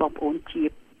បងប្អូនជា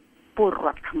ពលរ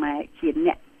ដ្ឋខ្មែរជា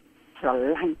អ្នកស្រ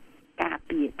ឡាញ់ការ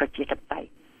ពារប្រជាធិបតេយ្យ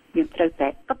យើងត្រូវតែ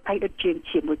តបដៃដូចជើង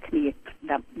ជាមួយគ្នា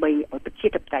ដើម្បីឲ្យប្រជា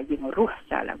ធិបតេយ្យយើងរស់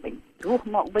សារឡើងវិញរស់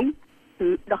មកវិញគឺ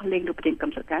ដោះលែងរូបភាពក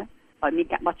ម្មសការឲ្យមាន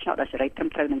ការបោះឆ្នោតដោយសេរីត្រឹម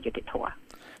ត្រូវនិងយុត្តិធម៌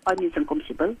ឲ្យមានសង្គម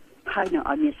ស៊ីវិលហើយនឹង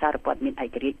ឲ្យមានសារព័ត៌មានឯ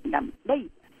ករាជ្យដើម្បី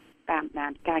តាមដា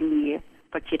នការងារ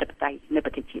ប្រជាធិបតេយ្យនៅប្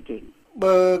រទេសជាតិយើង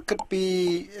បើគិតពី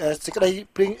សេចក្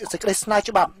តីស្នើ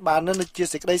ច្បាប់បាទនៅជា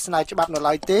សេចក្តីស្នើច្បាប់នៅ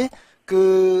ឡើយទេគឺ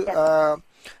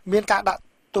មានការដាក់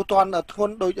ទូទាត់ធ្ង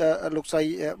ន់ដោយលោកស្រី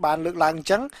បានលើកឡើងអញ្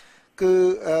ចឹងគឺ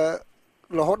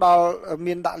រហូតដល់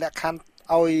មានដាក់លក្ខខណ្ឌ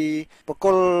ឲ្យបកគ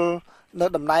លនៅ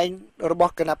តំណែងរប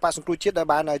ស់គណៈបក្សសង្គ្រោះជាតិដែល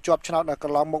បានជាប់ឆ្នោតក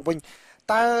ន្លងមកវិញ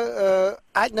តើ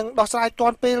អាចនឹងដោះស្រាយទា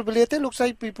ន់ពេលវេលាទេលោកស្រី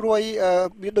ពីព្រោះ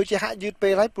វាដូចជាហាក់យឺតពេ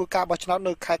លហើយព្រោះការបោះឆ្នោត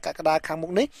នៅខែកក្កដាខាងមុ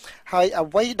ខនេះហើយអ្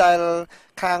វីដែល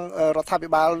ខាងរដ្ឋាភិ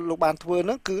បាលលោកបានធ្វើ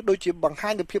នោះគឺដូចជាបង្ហា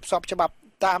ញនូវភាពស្របច្បាប់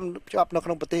តាមច្បាប់នៅក្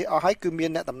នុងប្រទេសអស់ហើយគឺមាន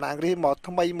អ្នកតំណាងរាស្ត្រមក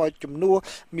ថ្មីមកជំនួស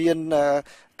មាន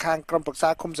ខាងក្រុមប្រឹក្សា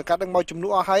គុំសង្កាត់នឹងមកជំនួ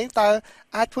សអស់ហើយតើ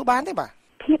អាចធ្វើបានទេបាទ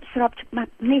ភាពស្របច្បា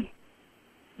ប់នេះ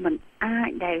มันអាច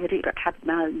ដែលរាជរដ្ឋាភិ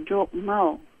បាលយកម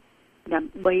កដើ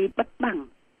ម្បីបិទបាំង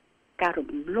ការ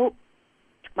រំលោភ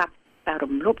ច្បាប់ការ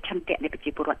រំលោភឆន្ទៈនៃប្រជា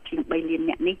ពលរដ្ឋជាង3លាន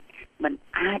អ្នកនេះมัน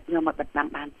អាចយកមកបិទបាំង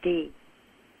បានទេ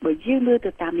បើយើងមើល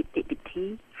ទៅតាមនីតិវិធី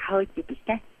ហើយជាពិ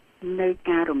សេសនៅ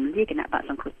ការរំលាយគណៈបក្ស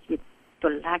សង្គ្រោះជាតិតុ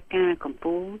លាការកំ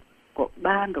ពូលក៏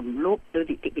បានរំលោភលើ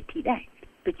នីតិវិធីដែរ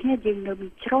ដូច្នេះយើងនៅមា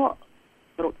នច្រក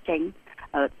រកចេញ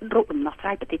រកដំណោះស្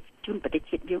រាយប្រទេសជូនប្រទេស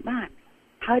ជាតិយើងបាន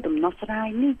ហើយដំណោះស្រាយ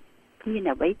នេះគ្មាន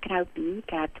អ្វីក្រៅពី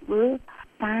ការធ្វើ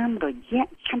តាមរយៈ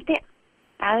ឆន្ទៈ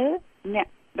តើអ្នក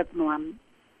ដឹកនាំ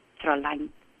ស្រឡាញ់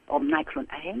អំណាចខ្លួន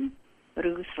ឯង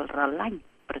ឬស្រឡាញ់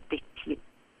ប្រទេសជាតិ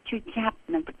ជួយចាប់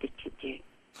នឹងប្រទេសជាតិយើង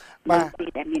បាទពេល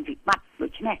ដែលមានវិបត្តិដូ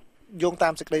ចនេះយោងតា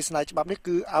មសេចក្តីស្នើច្បាប់នេះ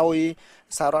គឺឲ្យ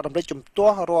សហរដ្ឋអាមេរិកជំទា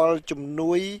ស់រាល់ជំ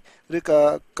នួយឬក៏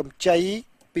កម្ចី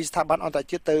ពីស្ថាប័នអន្តរ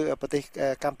ជាតិទៅប្រទេស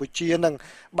កម្ពុជានឹង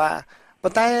បាទ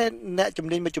ប៉ុន្តែអ្នកជំ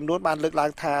នាញមួយចំនួនបានលើកឡើ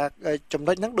ងថាចំ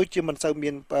ណុចហ្នឹងដូចជាមិនសូវមា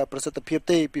នប្រសិទ្ធភាព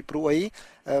ទេពីព្រោះអី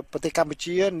ប្រទេសកម្ពុ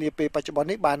ជានាពេលបច្ចុប្បន្ន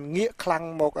នេះបានងាកខ្លាំង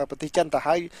មកប្រទេសចិនទៅ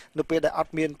ហើយនៅពេលដែលអ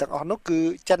ត់មានទាំងអស់នោះគឺ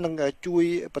ចិននឹងជួយ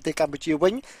ប្រទេសកម្ពុជាវិ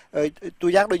ញទូ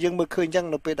យ៉ាងដូចយើងមើលឃើញអញ្ចឹង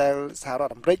នៅពេលដែលសហរដ្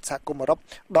ឋអាមេរិកសហគមន៍អឺរ៉ុប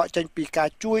ដកចេញពីការ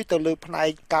ជួយទៅលើផ្នែក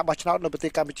ការបោះឆ្នោតនៅប្រទេ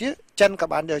សកម្ពុជាចិនក៏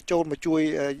បានចូលមកជួយ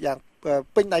យ៉ាង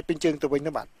ពេញដៃពេញជើងទៅវិញ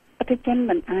នោះបាទប្រទេសចិន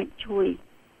មិនអាចជួយ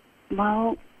ម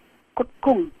កគុតគ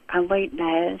ង់អ្វី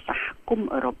ដែលសហគមន៍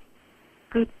អឺរ៉ុប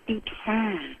គឺទីផ្សា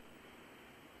រ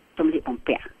សម្លៀកបំ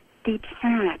ពាក់ទីផ្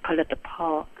សារផលិតផ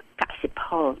លកសិផ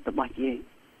លរបស់យើង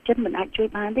ចិនមិនអាចជួយ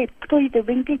បានទេផ្ទុយទៅ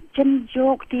វិញគេចិនយ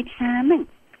កទីផ្សារហ្នឹង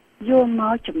យកម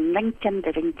កចំណេញចិន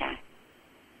ទៅវិញដែរ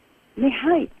នេះ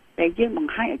ហើយតែយើងប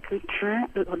ង្ហាញឲ្យឃើញថា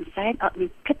ដោយហ៊ុនសែនអត់មា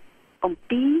នគិតអំ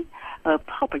ពី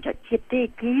ផលប្រយោជន៍ជាតិទេ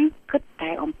គឺគិតតែ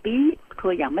អំពីធ្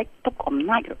វើយ៉ាងម៉េចទុកអំ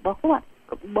ណាចរបស់គាត់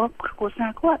របស់គ្រួសា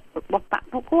រគាត់របស់បក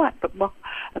ពួកគាត់របស់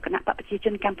គណៈបកប្រជាជ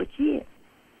នកម្ពុជា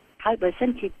ហើយបើសិន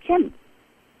ជាចិន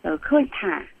ឃើញ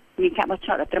ថាមានការបោះឆ្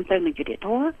នោតដែលត្រឹមត្រូវនឹងយុត្តិធ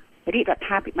ម៌រាជរដ្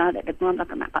ឋាភិបាលដែលដឹកនាំដោយ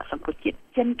គណៈបកសង្គ្រោះជាតិ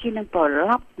ចិនគេនឹងប្រ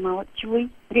ឡប់មកជួយ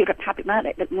រាជរដ្ឋាភិបាល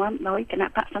ដែលដឹកនាំដោយគណៈ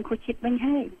បកសង្គ្រោះជាតិវិញ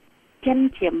ហើយចិន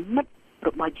ជាមិត្តរ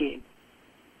បស់យើង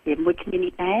ជាមួយគ្នា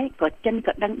នេះដែរក៏ចិន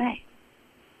ក៏ដឹងដែរ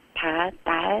ថា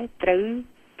តើត្រូវ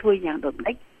ធ្វើយ៉ាងដូចម្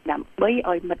តេចដើម្បី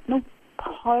ឲ្យមិត្តនោះផ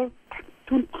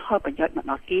លប្រយោជន៍មក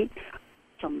ដល់គេ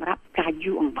សម្រាប់ការ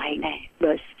យូរអង្វែងដែរ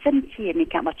បើសិនជាមាន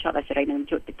ការបោះឆ្នោតដោយសេរីនិង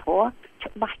យុត្តិធម៌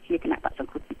ច្បាស់ជាគណៈបក្សសង្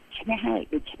គ្រោះជាតិឈ្នះហើយ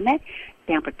ដូច្នេះ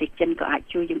ទាំងប្រទេសចិនក៏អាច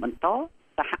ជួយយើងបន្ត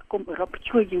សហគមន៍អឺរ៉ុប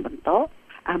ជួយយើងបន្ត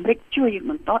អាមេរិកជួយយើង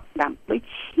បន្តដើម្បី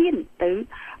ឈានទៅ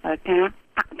ការ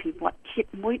អភិវឌ្ឍជាតិ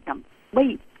មួយដើម្បី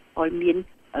ឲ្យមាន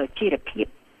ជីវភាព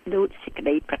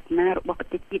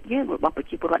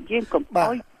យើងកុំអោ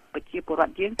យប្រជាពលរ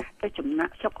ដ្ឋយើងទៅចំណា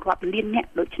ក់ស្រុករាប់លានអ្នក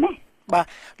ដូចនេះបាទ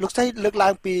លោកស្រីលើកឡើ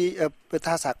ងពី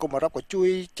ថាសហគមន៍អឺរ៉ុបក៏ជួយ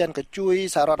ចិនក៏ជួយ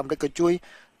សហរដ្ឋអាមេរិកក៏ជួយ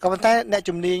ក៏ប៉ុន្តែអ្នក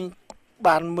ជំនាញ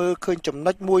បានមើលឃើញចំ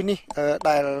ណុចមួយនេះ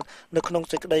ដែលនៅក្នុង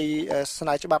សេចក្តីស្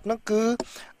នើច្បាប់ហ្នឹងគឺ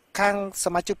ខាងស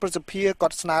មាជិកប្រសិទ្ធភាពគា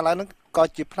ត់ស្នើឡើងហ្នឹងក៏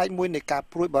ជាផ្នែកមួយនៃការ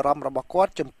ព្រួយបារម្ភរបស់គា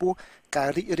ត់ចំពោះការ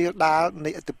រីករាលដាល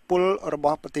នៃឥទ្ធិពលរប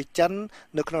ស់ប្រទេសចិន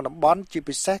នៅក្នុងតំបន់ជា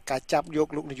ពិសេសការចាប់យក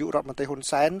លោកនាយករដ្ឋមន្ត្រីហ៊ុន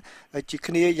សែនជា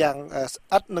គ្នាយ៉ាងស្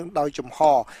អិតនិងដោយចំហ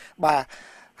បាទ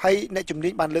ហើយអ្នកជំនា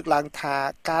ញបានលើកឡើងថា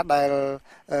ការដែល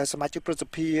សមាជិកប្រសិទ្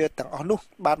ធភាពទាំងអស់នោះ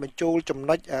បានបញ្ចូលចំ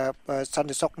ណុចសន្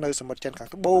តិសុខនៅសមុទ្រចិនខាង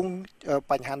ត្បូង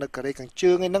បញ្ហានៅកូរ៉េខាង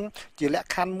ជើងឯហ្នឹងជាលក្ខ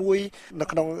ខណ្ឌមួយនៅ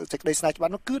ក្នុងសេចក្តីស្នើច្បា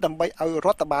ប់នោះគឺដើម្បីឲ្យរ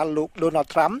ដ្ឋបាលលោក Donald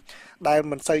Trump ដែល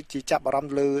មិនសូវជាចាប់អារម្ម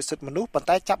ណ៍លើសិទ្ធិមនុស្សប៉ុន្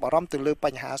តែចាប់អារម្មណ៍ទៅលើប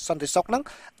ញ្ហាសន្តិសុខហ្នឹង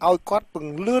ឲ្យគាត់ព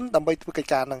ង្លឿនដើម្បីធ្វើកិច្ច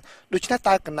ការហ្នឹងដូច្នេះ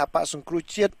តើគណៈបកសង្គ្រោះ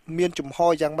ជាតិមានជំហ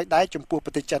រយ៉ាងម៉េចដែរចំពោះប្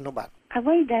រទេសចិននោះបាទអ្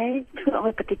វីដែលធ្វើឲ្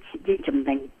យប្រទេសជាតិចំ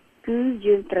ណេញគឺ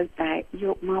យើងត្រូវតែយ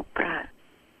កមកប្រើ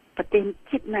ប្រទេស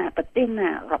ជាតិណារ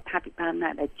ដ្ឋាភិបាលណា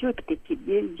ដែលជួយប្រទេសជាតិ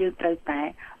យើងត្រូវតែ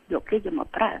យកគេយកមក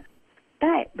ប្រើ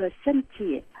តែបើសិនជា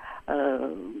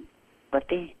ប្រ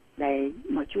ទេសដែល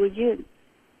មកជួយយើង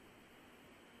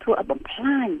ធ្វើឲ្យបំផ្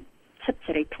លាញសិទ្ធិ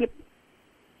សេរីភាព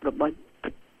របស់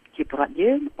ជាប្រវត្តិ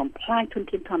យើងបំផ្លាញធន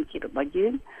ធានធម្មជាតិរបស់យើ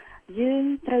ង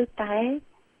ត្រូវតែ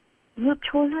ងើបឈ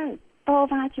រឡើងត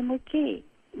វ៉ាជាមួយគេ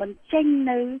បញ្ចេញ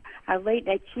នៅអ្វី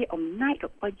ដែលជាអំណាចរ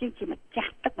បស់យើងជាម្ចា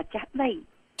ស់ទឹកម្ចាស់ដី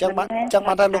ចឹងបាន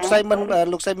ថាលោកស្រី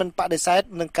មិនបដិសេធ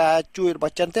នឹងការជួយរប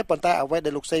ស់ចិនទេប៉ុន្តែអ្វីដែ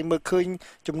លលោកស្រីមើលឃើញ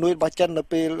ជំនួយរបស់ចិននៅ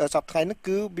ពេលសប្តាហ៍នេះ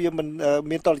គឺវាមិន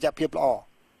មានតុល្យភាពល្អ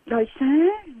ដោយសារ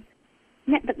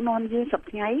អ្នកដឹកនាំយើងសប្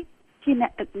តាហ៍ជាអ្ន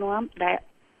កដឹកនាំដែល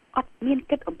អត់មាន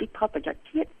គិតអំពីផលប្រយោជន៍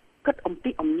ជាតិគិតអំពី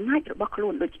អំណាចរបស់ខ្លួ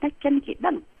នដូច្នេះចិនគេ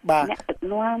ដឹងអ្នកដឹក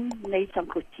នាំនៃសង្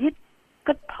គ្រោះជាតិ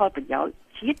គិតផលប្រយោជន៍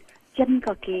ជាតិចិន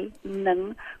ក៏គេនឹង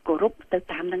គោរពទៅ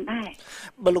តាមនឹងដែរ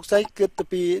បើលោកស្រីគិតទៅ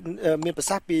ពីមានប្រ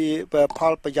សាសន៍ពីផ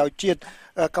លប្រយោជន៍ជាតិ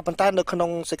ក៏ប៉ុន្តែនៅក្នុង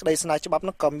សេចក្តីស្នើច្បាប់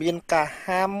នោះក៏មានការ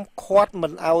ហាមឃាត់មិ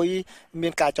នឲ្យមា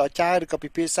នការចរចាឬក៏ពិ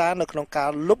ភាក្សានៅក្នុងការ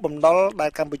លុបបំណុលដែ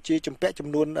លកម្ពុជាជំពាក់ចំ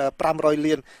នួន500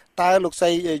លានតើលោកស្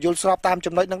រីយល់ស្របតាម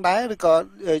ចំណុចហ្នឹងដែរឬក៏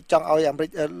ចង់ឲ្យអាមេរិក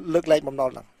លើកលែងបំណុល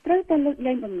ហ្នឹងត្រូវតែលើក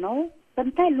លែងបំណុលប៉ុ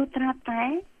ន្តែលុះត្រាតែ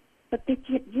ប្រទេស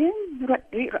ជាតិយើងរដ្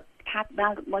ឋាភិបា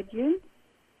លរបស់យើង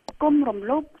គុំរំ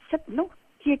លោភសិទ្ធិនោះ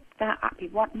ជាការអភិ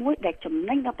វឌ្ឍមួយដែលចំ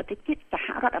ណេញដល់ប្រទេសជាតិសហ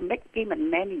រដ្ឋអាមេរិកគេមិន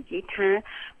មែននិយាយថា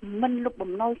មិនលុប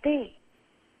បំណុលទេ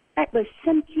តែបើ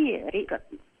សិនជារាជរដ្ឋ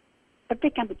ប្រទេ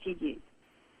សកម្ពុជាយើង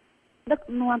ដឹក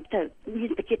នាំទៅមាន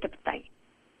ប្រជាធិបតេយ្យ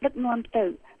ដឹកនាំទៅ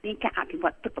មានការអភិវ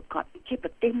ឌ្ឍពិតប្រាកដជាប្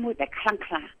រទេសមួយដែលខ្លាំង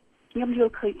ក្លាខ្ញុំយ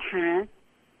ល់ឃើញថា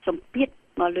សម្ពាធ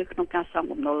មកលើក្នុងការសង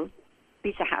បំណុល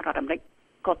ពីសហរដ្ឋអាមេរិក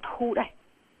ក៏ធូរដែរ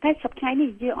តែសប្តាហ៍នេះ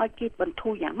យើងឲ្យគេបន្ធូ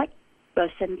រយ៉ាងម៉េចបើ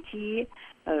សិនជា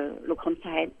លោកហ៊ុន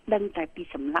សែនដឹងតែពី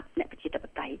សម្លាប់អ្នកប្រជាធិប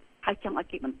តេយ្យហើយចង់ឲ្យ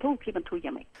គេបន្ធូរ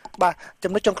យ៉ាងម៉េចបាទ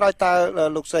ចំណុចចុងក្រោយតើ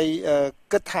លោកស្រី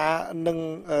គិតថានឹង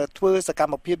ធ្វើសក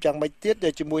ម្មភាពយ៉ាងម៉េចទៀត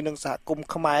ជាមួយនឹងសហគមន៍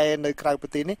ខ្មែរនៅក្រៅប្រ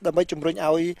ទេសនេះដើម្បីជំរុញ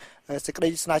ឲ្យសេចក្តី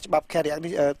ស្នើច្បាប់ Khmer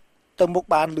នេះទៅមុខ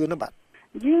បានលឿនណាស់បាទ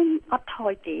យើងអត់ថ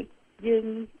យទេយើង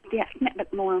ទាំងអ្នកដឹក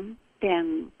នាំទាំង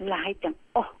ឡាយទាំង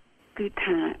អស់គឺ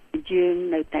ថាយើង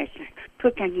នៅតែធ្វើ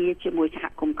ការងារជាមួយសហ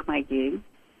គមន៍ខ្មែរយើង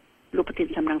លោកប្រធាន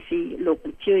សំរងស៊ីលោកអ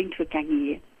ញ្ជើញធ្វើការងា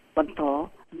របន្ត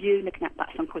យើងនៅគណៈបក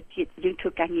សង្គ្រោះជាតិយើងធ្វើ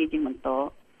ការងារយើងបន្ត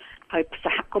ហើយស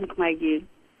ហគមន៍ខ្មែរយើង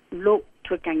លោក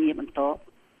ធ្វើការងារបន្ត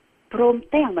ព្រម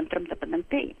ទាំងមិនត្រឹមតែប៉ុណ្្នឹង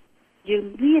ទេយើង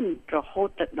មានរហូត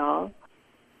ទៅដល់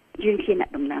យើងជាអ្នក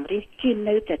តំណាងរាស្ត្រគេ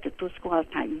នៅតែទទួលស្គាល់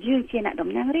ថាយើងជាអ្នកតំ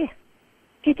ណាងរាស្ត្រ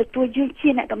គេទទួលយើងជា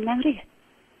អ្នកតំណាងរាស្ត្រ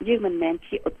យើងមិនមែន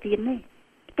ជាឧទានទេ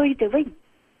ផ្ទុយទៅវិញ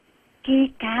គេ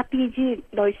ការពារយើង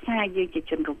ដោយសារយើងជា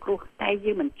ជនរងគ្រោះតែ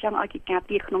យើងមិនចង់ឲ្យគេការ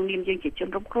ពារក្នុងនាមយើងជាជន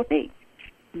រងគ្រោះទេ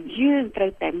យើងត្រូ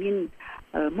វតែមាន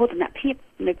មោទនភាព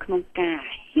នៅក្នុងការ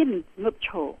ហ៊ានងើបឈ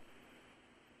រ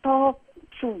ត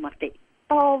ស៊ូមតិ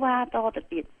តវ៉ាតទៅ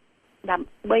ទៀតដើ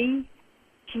ម្បី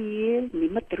ជានិ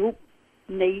មិត្តរូប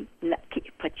នៃលទ្ធិ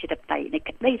ប្រជាធិបតេយ្យនៃ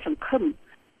ក្តីសង្ឃឹម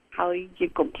ហើយយើ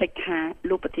ងកុំភ្លេចថា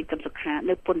លោកប្រធានកឹមសុខា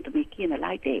នៅពន្ធនាគារនៅ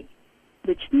ឡើយទេ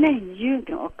ដូច្នេះយើង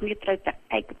ទាំងអស់គ្នាត្រូវតែ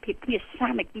ឯកភាពគ្នាសា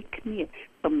មគ្គីគ្នា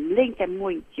ទំលែងតែមួ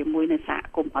យជាមួយនឹងសហ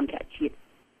គមន៍អន្តរជាតិ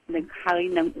នឹងហើយ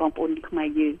នឹងបងប្អូនខ្មែរ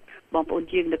យើងបងប្អូន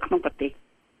យើងនៅក្នុងប្រទេស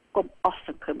កុំអស់ស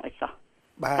ង្ឃឹមឲ្យសោះ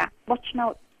បាទបោះឆ្នោ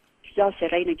តយកសេ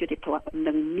រីនិងយុត្តិធម៌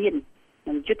នឹងមាន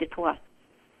នឹងយុត្តិធម៌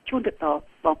ជូនទៅដល់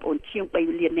បងប្អូនជាង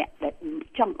3លានអ្នកដែល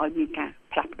ចង់ឲ្យមានការ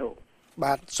ផ្លាស់ប្ដូរ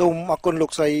បាទសូមអរគុណលោ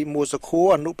កស្រីមួសុខួរ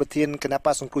អនុប្រធានគណៈប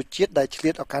កសង្គ្រោះជាតិដែលឆ្លៀ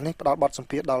តឱកាសនេះផ្ដល់បទសម្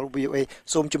ភាសន៍ដល់ VOA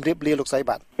សូមជម្រាបលាលោកស្រី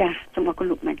បាទចាសូមអរគុណ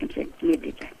លោកម៉ែនកំសែងជំរាប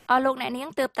លាចាអរលោកអ្នកនាង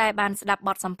ទើបតែបានស្ដាប់ប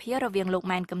ទសម្ភាសន៍រវាងលោក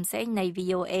ម៉ែនកំសែងនៃ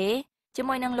VOA ជា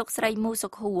មួយនឹងលោកស្រីមូសុ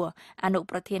ខហួរអនុ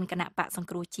ប្រធានគណៈបកសង្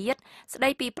គ្រោះជាតិស្ដី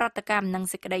ពីប្រតិកម្មនិង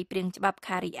សេចក្តីព្រាងច្បាប់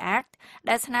Carry Act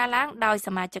ដែលស្នើឡើងដោយស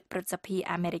មាជិកព្រឹទ្ធសភា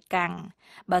អាមេរិកកាំង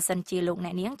បើសិនជាលោកអ្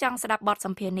នកនាងចង់ស្ដាប់បទស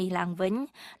ម្ភាសន៍នេះឡើងវិញ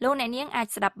លោកអ្នកនាងអាច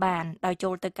ស្ដាប់បានដោយចូ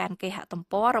លទៅកាន់គេហទំ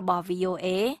ព័ររបស់ VOA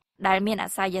ដែលមានអា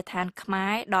សយដ្ឋាន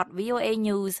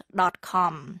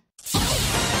khmer.voanews.com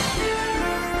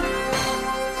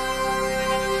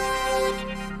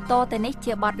តទៅនេះ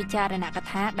ជាបទវិចារណក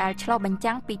ថាដែលឆ្លុះបញ្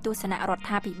ចាំងពីទស្សនៈរដ្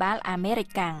ឋាភិបាលអាមេរិក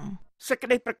កាំងសេចក្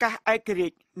តីប្រកាសឯករា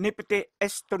ជ្យនៃប្រទេសអេ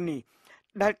ស្តូនី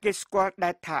ដែលគេស្គាល់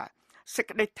ដែរថាសេច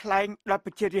ក្តីថ្លែងដល់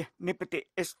ប្រជារាស្ត្រនៃប្រទេស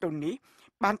អេស្តូនី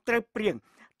បានត្រូវព្រៀង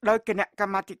ដោយគណៈក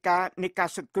ម្មាធិការនៃការ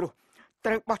សង្គ្រោះត្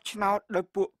រូវបោះឆ្នោតដោយ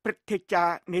ពួកព្រឹទ្ធាចា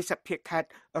រ្យនៃសភាខេត្ត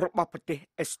របស់ប្រទេស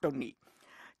អេស្តូនី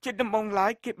ជាដំបូងឡើ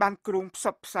យគេបានគ្រោងផ្ស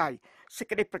ព្វផ្សាយសេច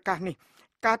ក្តីប្រកាសនេះ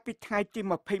កាលពីថ្ងៃទី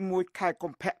21ខែកុ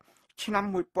ម្ភៈឆ្នាំ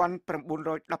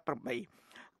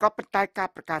1918ក៏ប៉ុន្តែការ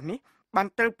ប្រកាសនេះបាន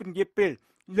ត្រូវពន្យាពេល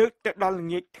លើកទៅដល់ល្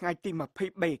ងាចថ្ងៃទី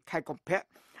23ខែកុម្ភៈ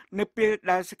នៅពេល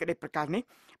ដែលសេចក្តីប្រកាសនេះ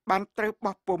បានត្រូវ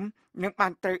បោះពុម្ពនិងបា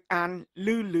នត្រូវអានឮ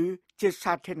ជា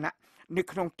សាធារណៈនៅ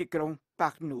ក្នុងទីក្រុងប៉ា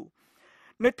កនូ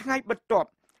នៅថ្ងៃបន្ទាប់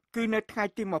គឺនៅថ្ងៃ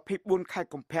ទី24ខែ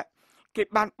កុម្ភៈគេ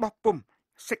បានបោះពុម្ព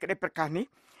សេចក្តីប្រកាសនេះ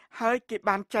ហើយគេ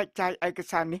បានចែកចាយឯក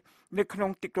សារនេះនៅក្នុ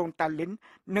ងទីក្រុងតាលីន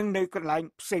និងនៅកន្លែង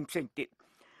ផ្សេងទៀត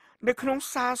នៅក្នុង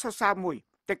សារសរសើរមួយ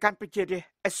ទៅកាន់ប្រជារាស្ត្រ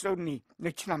អេស្តូនី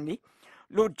នៅឆ្នាំនេះ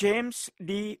លោក James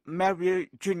D. Merrill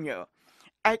Jr.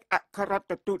 ឯកអគ្គរដ្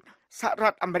ឋទូតសហរ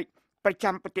ដ្ឋអាមេរិកប្រ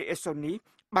ចាំប្រទេសអេស្តូនី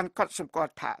បានកត់សម្គា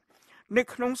ល់ថានៅ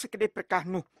ក្នុងសេចក្តីប្រកាស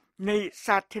នោះនៃ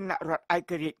សាធារណរដ្ឋឯ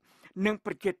ករាជ្យនិង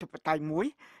ប្រជាធិបតេយ្យមួយ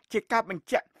ជាការបញ្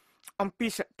ជាក់អំពី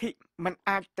សិទ្ធិមិន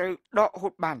អាចទៅដកហូ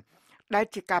តបានដែល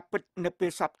ជាការពិតនៅពេ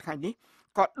លសពថ្ងៃនេះ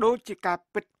ក៏ដូចជាការ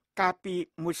ពិតកាលពី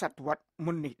មួយសតវត្ស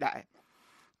មុននេះដែរ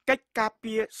កិច្ចការ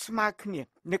ពារស្មើគ្នា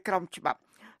នៅក្រោមច្បាប់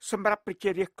សម្រាប់ប្រជា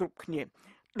រាស្ត្រគ្រប់គ្នា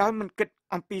ដោយមិនគិត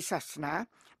អំពីសាសនា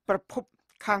ប្រភព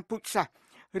ខាងពុទ្ធសាស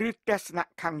នាឬទស្សនៈ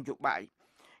ខាងនយោបាយ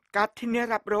ការធានា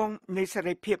រ៉ាប់រងនៃសេ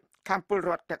រីភាពខាងពល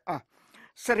រដ្ឋទាំងអស់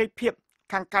សេរីភាព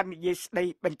ខាងការនិយាយស្ដី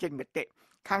បញ្ចេញមតិ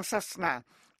ខាងសាសនា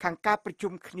ខាងការប្រ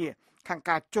ជុំគ្នាខាង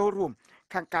ការចូលរួម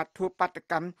ខាងការធ្វើបាត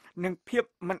កម្មនិងភាព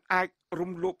មិនអាច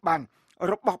រំលោភបាន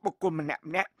របស់បុគ្គលម្នាក់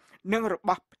និងរប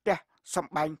ស់ផ្ទះស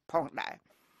ម្បែងផងដែរ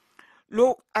លោ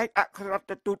កឯកអគ្គរដ្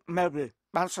ឋទូត Melville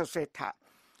បានសរសេរថា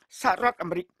សហរដ្ឋអា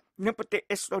មេរិកនិងប្រទេស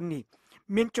អេស្តូនី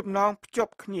មានចំណងភ្ជា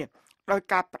ប់គ្នាដោយ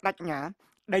ការបដិញ្ញា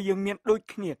ដែលយើងមានដូច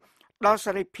គ្នាដល់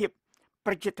សេរីភាព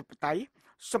ប្រជាធិបតេយ្យ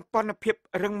សម្ព័ន្ធភាព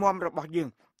រឹងមាំរបស់យើង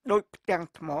ដោយផ្ទាំង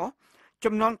ថ្ម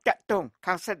ចំណងតាក់ទង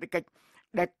ខាងសេដ្ឋកិច្ច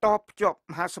ដែលតភ្ជាប់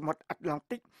មហាសមុទ្រអាត្លង់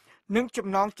ទិកនិងចំ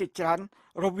ណងជាច្រើន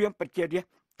រវាងប្រជារាស្ត្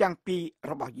រទាំងពីរ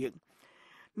របស់យើង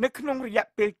នៅក្នុងរយៈ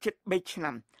ពេលជិត3ឆ្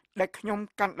នាំដែលខ្ញុំ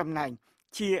កាន់តំណែង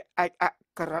ជាឯកអ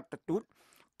គ្គរដ្ឋទូត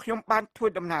ខ្ញុំបានធ្វើ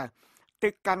ដំណើរទៅ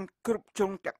កាន់គ្រប់ជ្រុ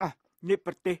ងទាំងអស់នៃ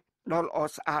ប្រទេសដ៏ល្អ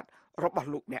ស្អាតរបស់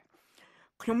លោកអ្នក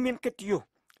ខ្ញុំមានកិត្តិយស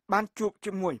បានជួប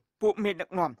ជាមួយពួកមេដឹក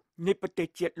នាំនៃប្រទេស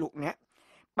ជាតិលោកអ្នក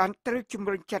បានត្រូវជំ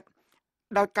រុញចិត្ត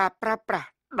ដោយការប្រើប្រាស់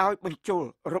ដោយបញ្ចូល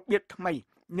របៀបថ្មី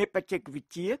នៃបច្ចេកវិ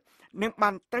ទ្យានិងបា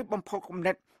នត្រូវបំផុសគំ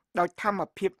និតដោយធម្ម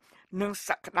ភាពនិងស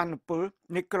ក្តានុពល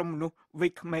នៃក្រុមមនុស្សវ័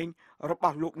យក្មេងរប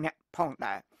ស់លោកអ្នកផង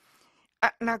ដែរអ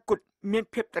នាគតមាន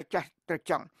ភាពត្រចះត្រ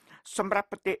ចង់សម្រាប់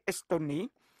ប្រទេសអេស្តូនី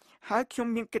ហើយខ្ញុំ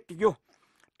មានកិត្តិយស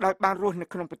ដោយបានរស់នៅ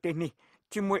ក្នុងប្រទេសនេះ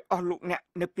ជាមួយអស់លោកអ្នក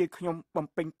នៅពេលខ្ញុំបំ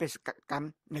ពេញបេសកកម្ម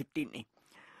នៅទីនេះ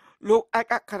លោកឯ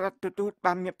កអគ្គរដ្ឋទូត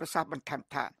បានមានប្រសាសន៍បន្ថែម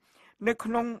ថានៅ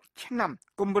ក្នុងឆ្នាំ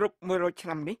គម្រប់100ឆ្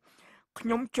នាំនេះខ្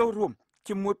ញុំចូលរួម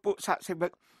ជាមួយពួកសហសេវ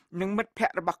កនិងមិត្តភ័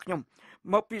ក្តិរបស់ខ្ញុំ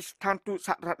មកពីស្ថានទូតស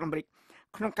ហរដ្ឋអាមេរិក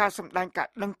ក្នុងការសម្ដែងការ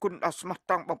ដឹងគុណដ៏ស្មោះ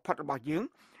ត្រង់បំផុតរបស់យើង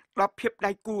ដល់ភាព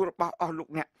ដៃគូរបស់អស់លោក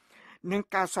អ្នកនិង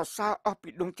ការសរសើរអស់ពី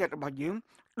ដួងចិត្តរបស់យើង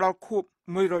ដល់ខួប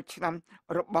100ឆ្នាំ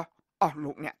របស់អស់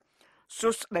លោកអ្នកសួ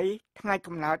ស្តីថ្ងៃ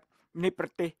កំណើតនៃប្រ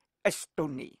ទេសអេស្តូ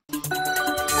នី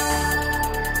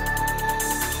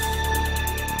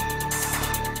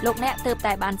លោកអ្នកទើប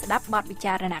តែបានស្ដាប់បទវិ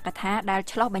ចារណកថាដែល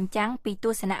ឆ្លុះបញ្ចាំងពីទ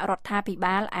ស្សនៈរដ្ឋាភិ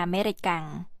បាលអាមេរិកកាំង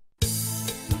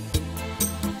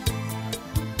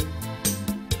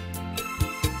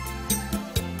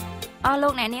អស់លោ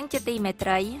កអ្នកនាងជាទីមេត្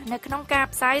រីនៅក្នុងការ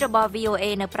ផ្សាយរបស់ VOA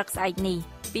នៅព្រឹកស្អែកនេះ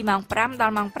ពីម៉ោង5ដ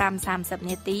ល់ម៉ោង 5:30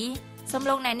 នាទីសូម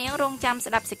លោកអ្នកនាងរងចាំ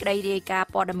ស្ដាប់សេចក្តីរាយការណ៍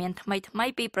ព័ត៌មានថ្មី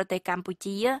ៗពីប្រទេសកម្ពុ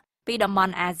ជាពីតំប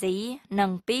ន់អាស៊ីនិ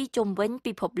ងពីជុំវិញ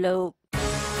ពិភពលោក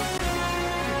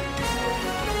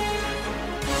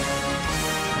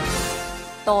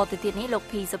តទៅទៀតនេះលោក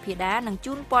ភីសុភាដានឹង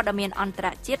ជូនព័ត៌មានអន្តរ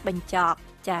ជាតិបញ្ចប់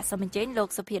ចាសសូមអញ្ជើញលោក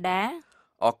សុភាដា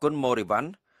អរគុណម៉ូរីវ៉ាន់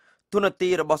ទូនាទី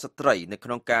របស់ស្ត្រីនៅក្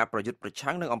នុងការប្រយុទ្ធប្រ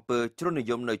ឆាំងនឹងអំពើជ្រុលនិ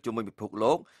យមនៅជុំវិញពិភព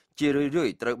លោកជារឿយ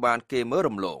ៗត្រូវបានគេមើល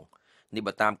រំលង នេះ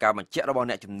បើតាមការបញ្ជាក់របស់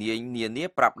អ្នកជំនាញនានា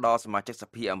ប្រាប់ដល់សមាជិកស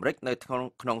ភាអាមេរិកនៅ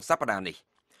ក្នុងសប្តាហ៍នេះ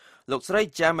លោកស្រី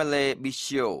Jamile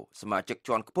Bishio សមាជិក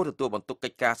ជាន់ខ្ពស់ទទួលបន្ទុកកិ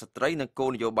ច្ចការស្ត្រីនិងគោល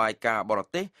នយោបាយការបរ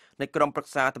ទេសនៃក្រុមប្រឹ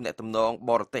ក្សាទំនាក់ទំនង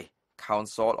បរទេស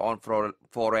Council on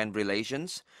Foreign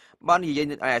Relations បាននិយាយ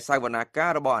នៅឯសវនាកា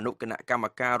ររបស់អនុគណៈកម្ម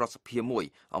ការរដ្ឋសភាមួយ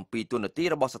អំពីទូនាទី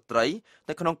របស់ស្ត្រី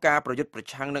នៅក្នុងការប្រយុទ្ធប្រ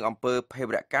ឆាំងនឹងអំពើភេរ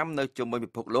វកម្មនៅជុំវិញពិ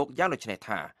ភពលោកយ៉ាងដូចនេះ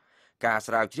ថាការ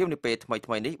ស្រាវជ្រាវនាពេលថ្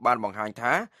មីនេះបានបង្ហាញ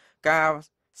ថាការ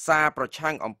សារប្រ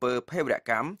ឆាំងអំពើភេរវ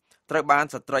កម្មត្រូវបាន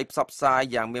ស្ត្រីផ្សព្វផ្សាយ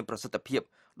យ៉ាងមានប្រសិទ្ធភាព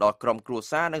ដល់ក្រុមគ្រួ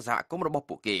សារនិងសហគមន៍របស់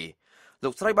ពួកគេលោ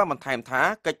កស្រីបានបន្ថែមថា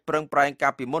កិច្ចប្រឹងប្រែងកា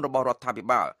រពីមុនរបស់រដ្ឋាភិ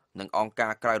បាលនិងអង្គកា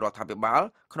រក្រៅរដ្ឋាភិបាល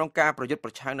ក្នុងការប្រយុទ្ធប្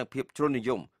រឆាំងនឹងភាពជ្រុលនិយ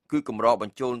មគឺកម្រប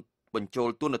ញ្ចូល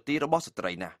ទូនាទីរបស់ស្ត្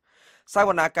រីណាស់សវ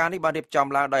នាការនេះបានរៀបចំ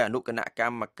ឡើងដោយអនុគណៈក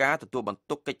ម្មការទទួលបន្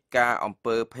ទុកកិច្ចការអំ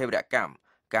ពើភេរវកម្ម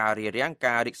ការរារាំង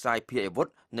ការរិះសាយភាយអាវុធ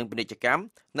និងពាណិជ្ជកម្ម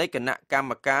នៃគណៈកម្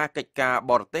មការកិច្ចការ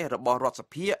បរទេសរបស់រដ្ឋស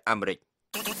ភាអាមេរិក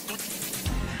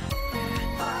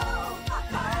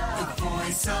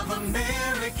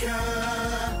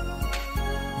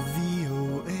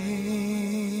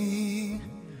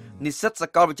និស្សិតសា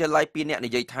កលវិទ្យាល័យ2នាក់និ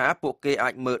យាយថាពួកគេអា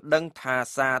ចមើលដឹងថា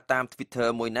សារតាម Twitter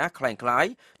មួយណាคล้าย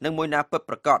ៗនិងមួយណាពិត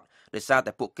ប្រាកដដោយសារ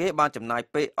តែពួកគេបានចំណាយ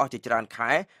ពេលអស់ជាច្រើន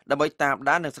ខែដើម្បីតាម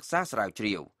ដាននិងសិក្សាស្រាវជ្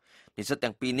រាវនិស្សិត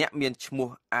ទាំង2នាក់មានឈ្មោះ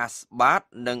Asbat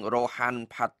និង Rohan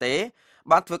Phate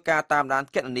បានធ្វើការតាមដាន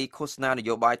គណនីឃោសនាន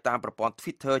យោបាយតាមប្រព័ន្ធ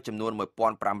Twitter ចំនួន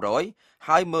 1,500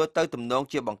 ហើយមើលទៅទំនង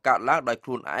ជាបង្កើតឡើងដោយខ្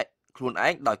លួនឯ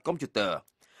ងដោយកុំព្យូទ័រ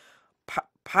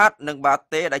ផាតនិងបា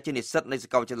តេដែលជានិស្សិតនៃសា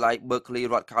កលវិទ្យាល័យ Berkeley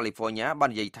រដ្ឋ California បាន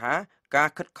និយាយថាការ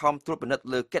ខិតខំត្រួតពិនិត្យ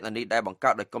លើគណនីដែលបង្កើ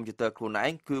តដោយកុំព្យូទ័រខ្លួនឯ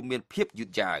ងគឺមានភាពយឺត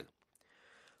យ៉ាវ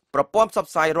ប្រព័ន្ធផ្សព្វ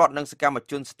ផ្សាយរដ្ឋនិងសកម្ម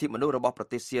ជនសិទ្ធិមនុស្សរបស់ប្រ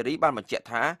ទេសសេរីបានបញ្ជាក់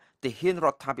ថាទាហានរ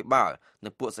ដ្ឋាភិបាលនិ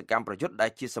ងពួកសកម្មប្រយុទ្ធដែ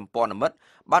លជាសម្ព័ន្ធមិត្ត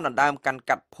បានដណ្ដើមកាន់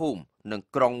កាប់ភូមិនិង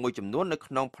ក្រុងមួយចំនួននៅ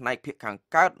ក្នុងផ្នែកភាគខាង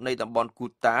កើតនៃតំបន់គូ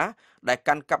តាដែល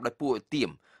កាន់កាប់ដោយពួកអ៊ីទៀម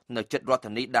នៅជិតរដ្ឋ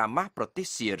ធានីដាម៉ាស់ប្រទេស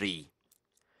សេរី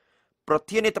ប្រ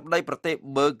ធានាធិបតីប្រទេស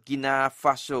Burkina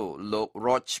Faso លោក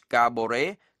Roch Kabore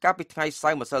កាលពីថ្ងៃសៅ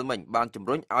រ៍ម្សិលមិញបានជំ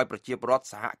រុញឲ្យប្រជាពលរដ្ឋ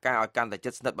សហការឲ្យកាន់តែជិ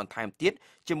តស្និទ្ធបន្ថែមទៀត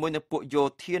ជាមួយនឹងពួកយោ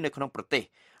ធានៅក្នុងប្រទេស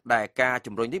ដែលការ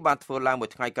ជំរុញនេះបានធ្វើឡើងមួយ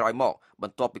ថ្ងៃក្រោយមកប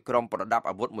ន្ទាប់ពីក្រុមប្រដាប់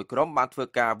អាវុធមួយក្រុមបានធ្វើ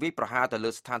ការវាយប្រហារទៅលើ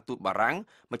ស្ថានទូតបារាំង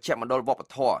មជ្ឈមណ្ឌលវប្ប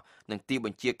ធម៌និងទីប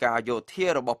ញ្ជាការយោធា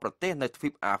របស់ប្រទេសនៅទ្វី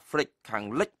បអាហ្វ្រិកខាង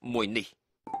លិចមួយនេះ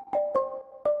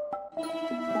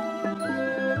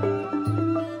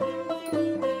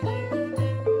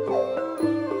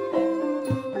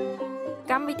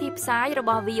កម្មវិធីផ្សាយរប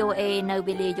ស់ VOA នៅ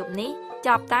វេលាយប់នេះច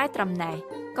ប់តែត្រឹមណេះ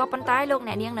ក៏ប៉ុន្តែលោក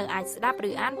អ្នកនាងនៅអាចស្ដាប់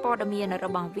ឬអានព័ត៌មានរ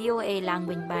បស់ VOA ឡើង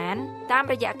វិញបានតាម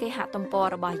រយៈគេហទំព័រ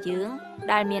របស់យើង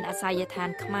ដែលមានអាសយដ្ឋាន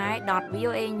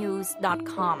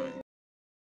khmer.voanews.com